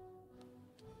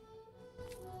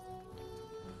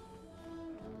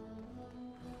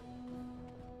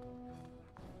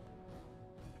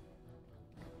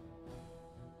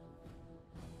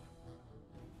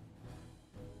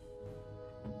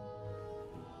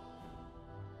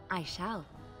 I shall.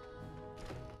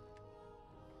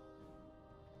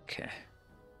 Okay.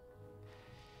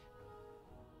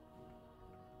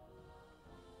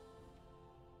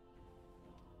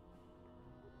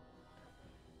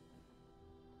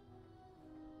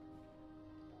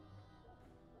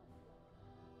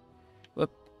 Whoop.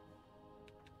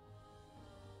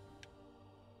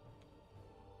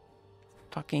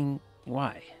 Fucking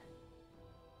why?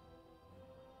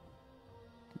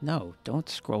 No, don't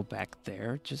scroll back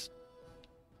there. Just...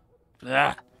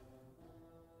 Ah!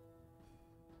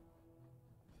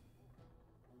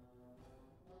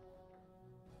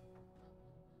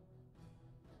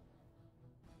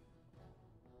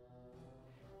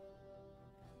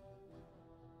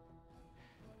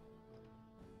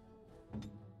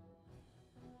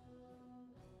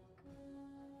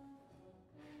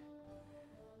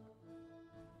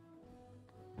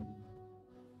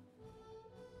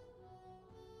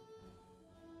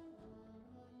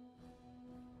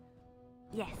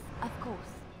 Yes, of course.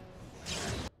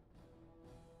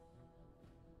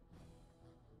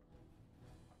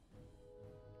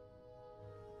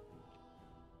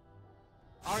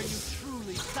 Are you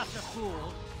truly such a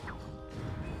fool?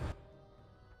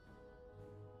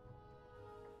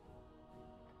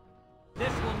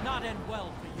 This will not end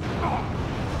well for you.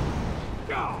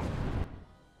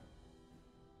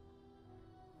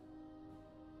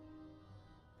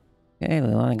 Okay,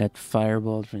 Leilani got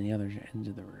fireballed from the other end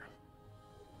of the room.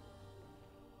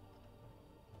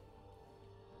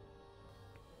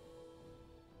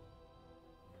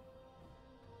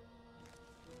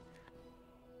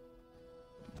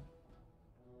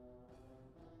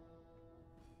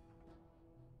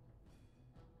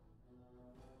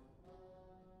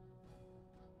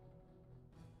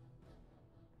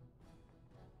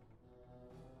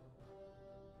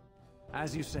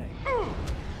 As you say.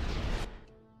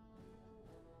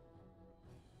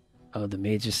 Oh, the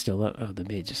mage is still up. Oh, the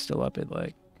mage is still up at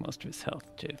like most of his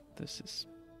health too. This is...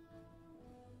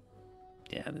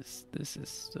 Yeah, this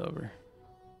is over.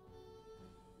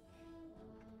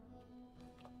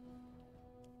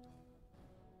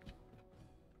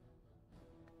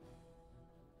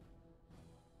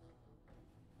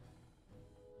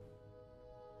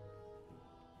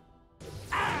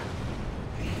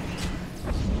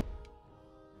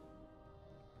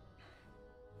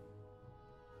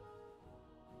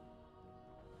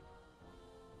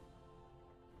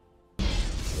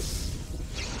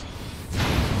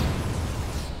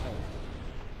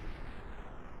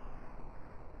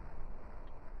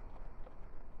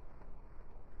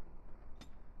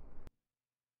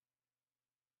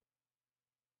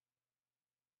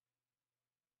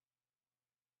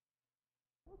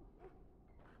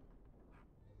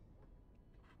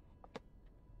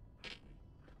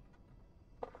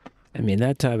 I mean,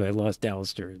 that time I lost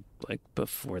Alistair, like,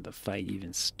 before the fight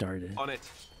even started. On it.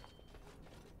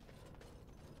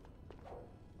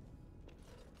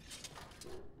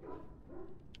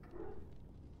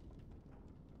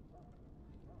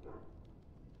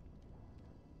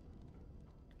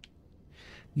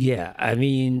 Yeah, I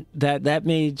mean, that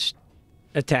mage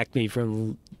attacked me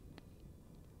from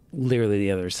literally the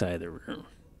other side of the room.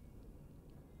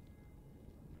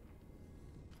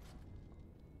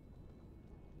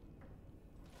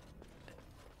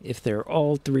 If they're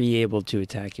all three able to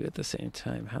attack you at the same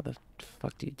time, how the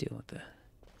fuck do you deal with that?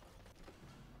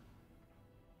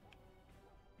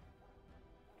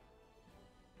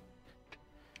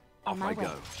 Off I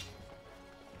go.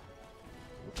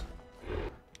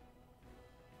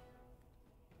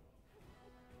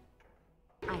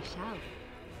 I shall.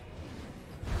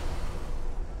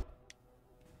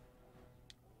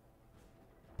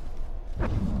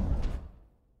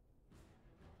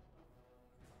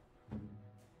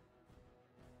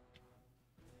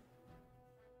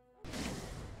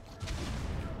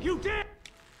 You did!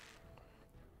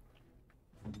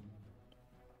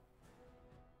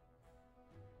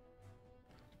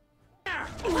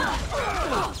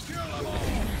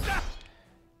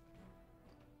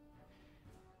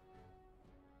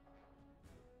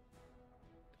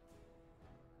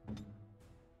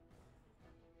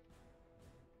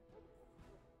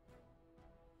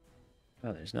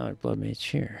 Oh, there's another blood mage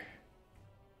here.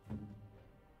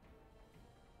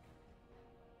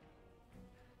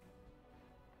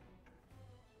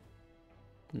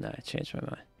 No, I changed my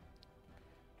mind.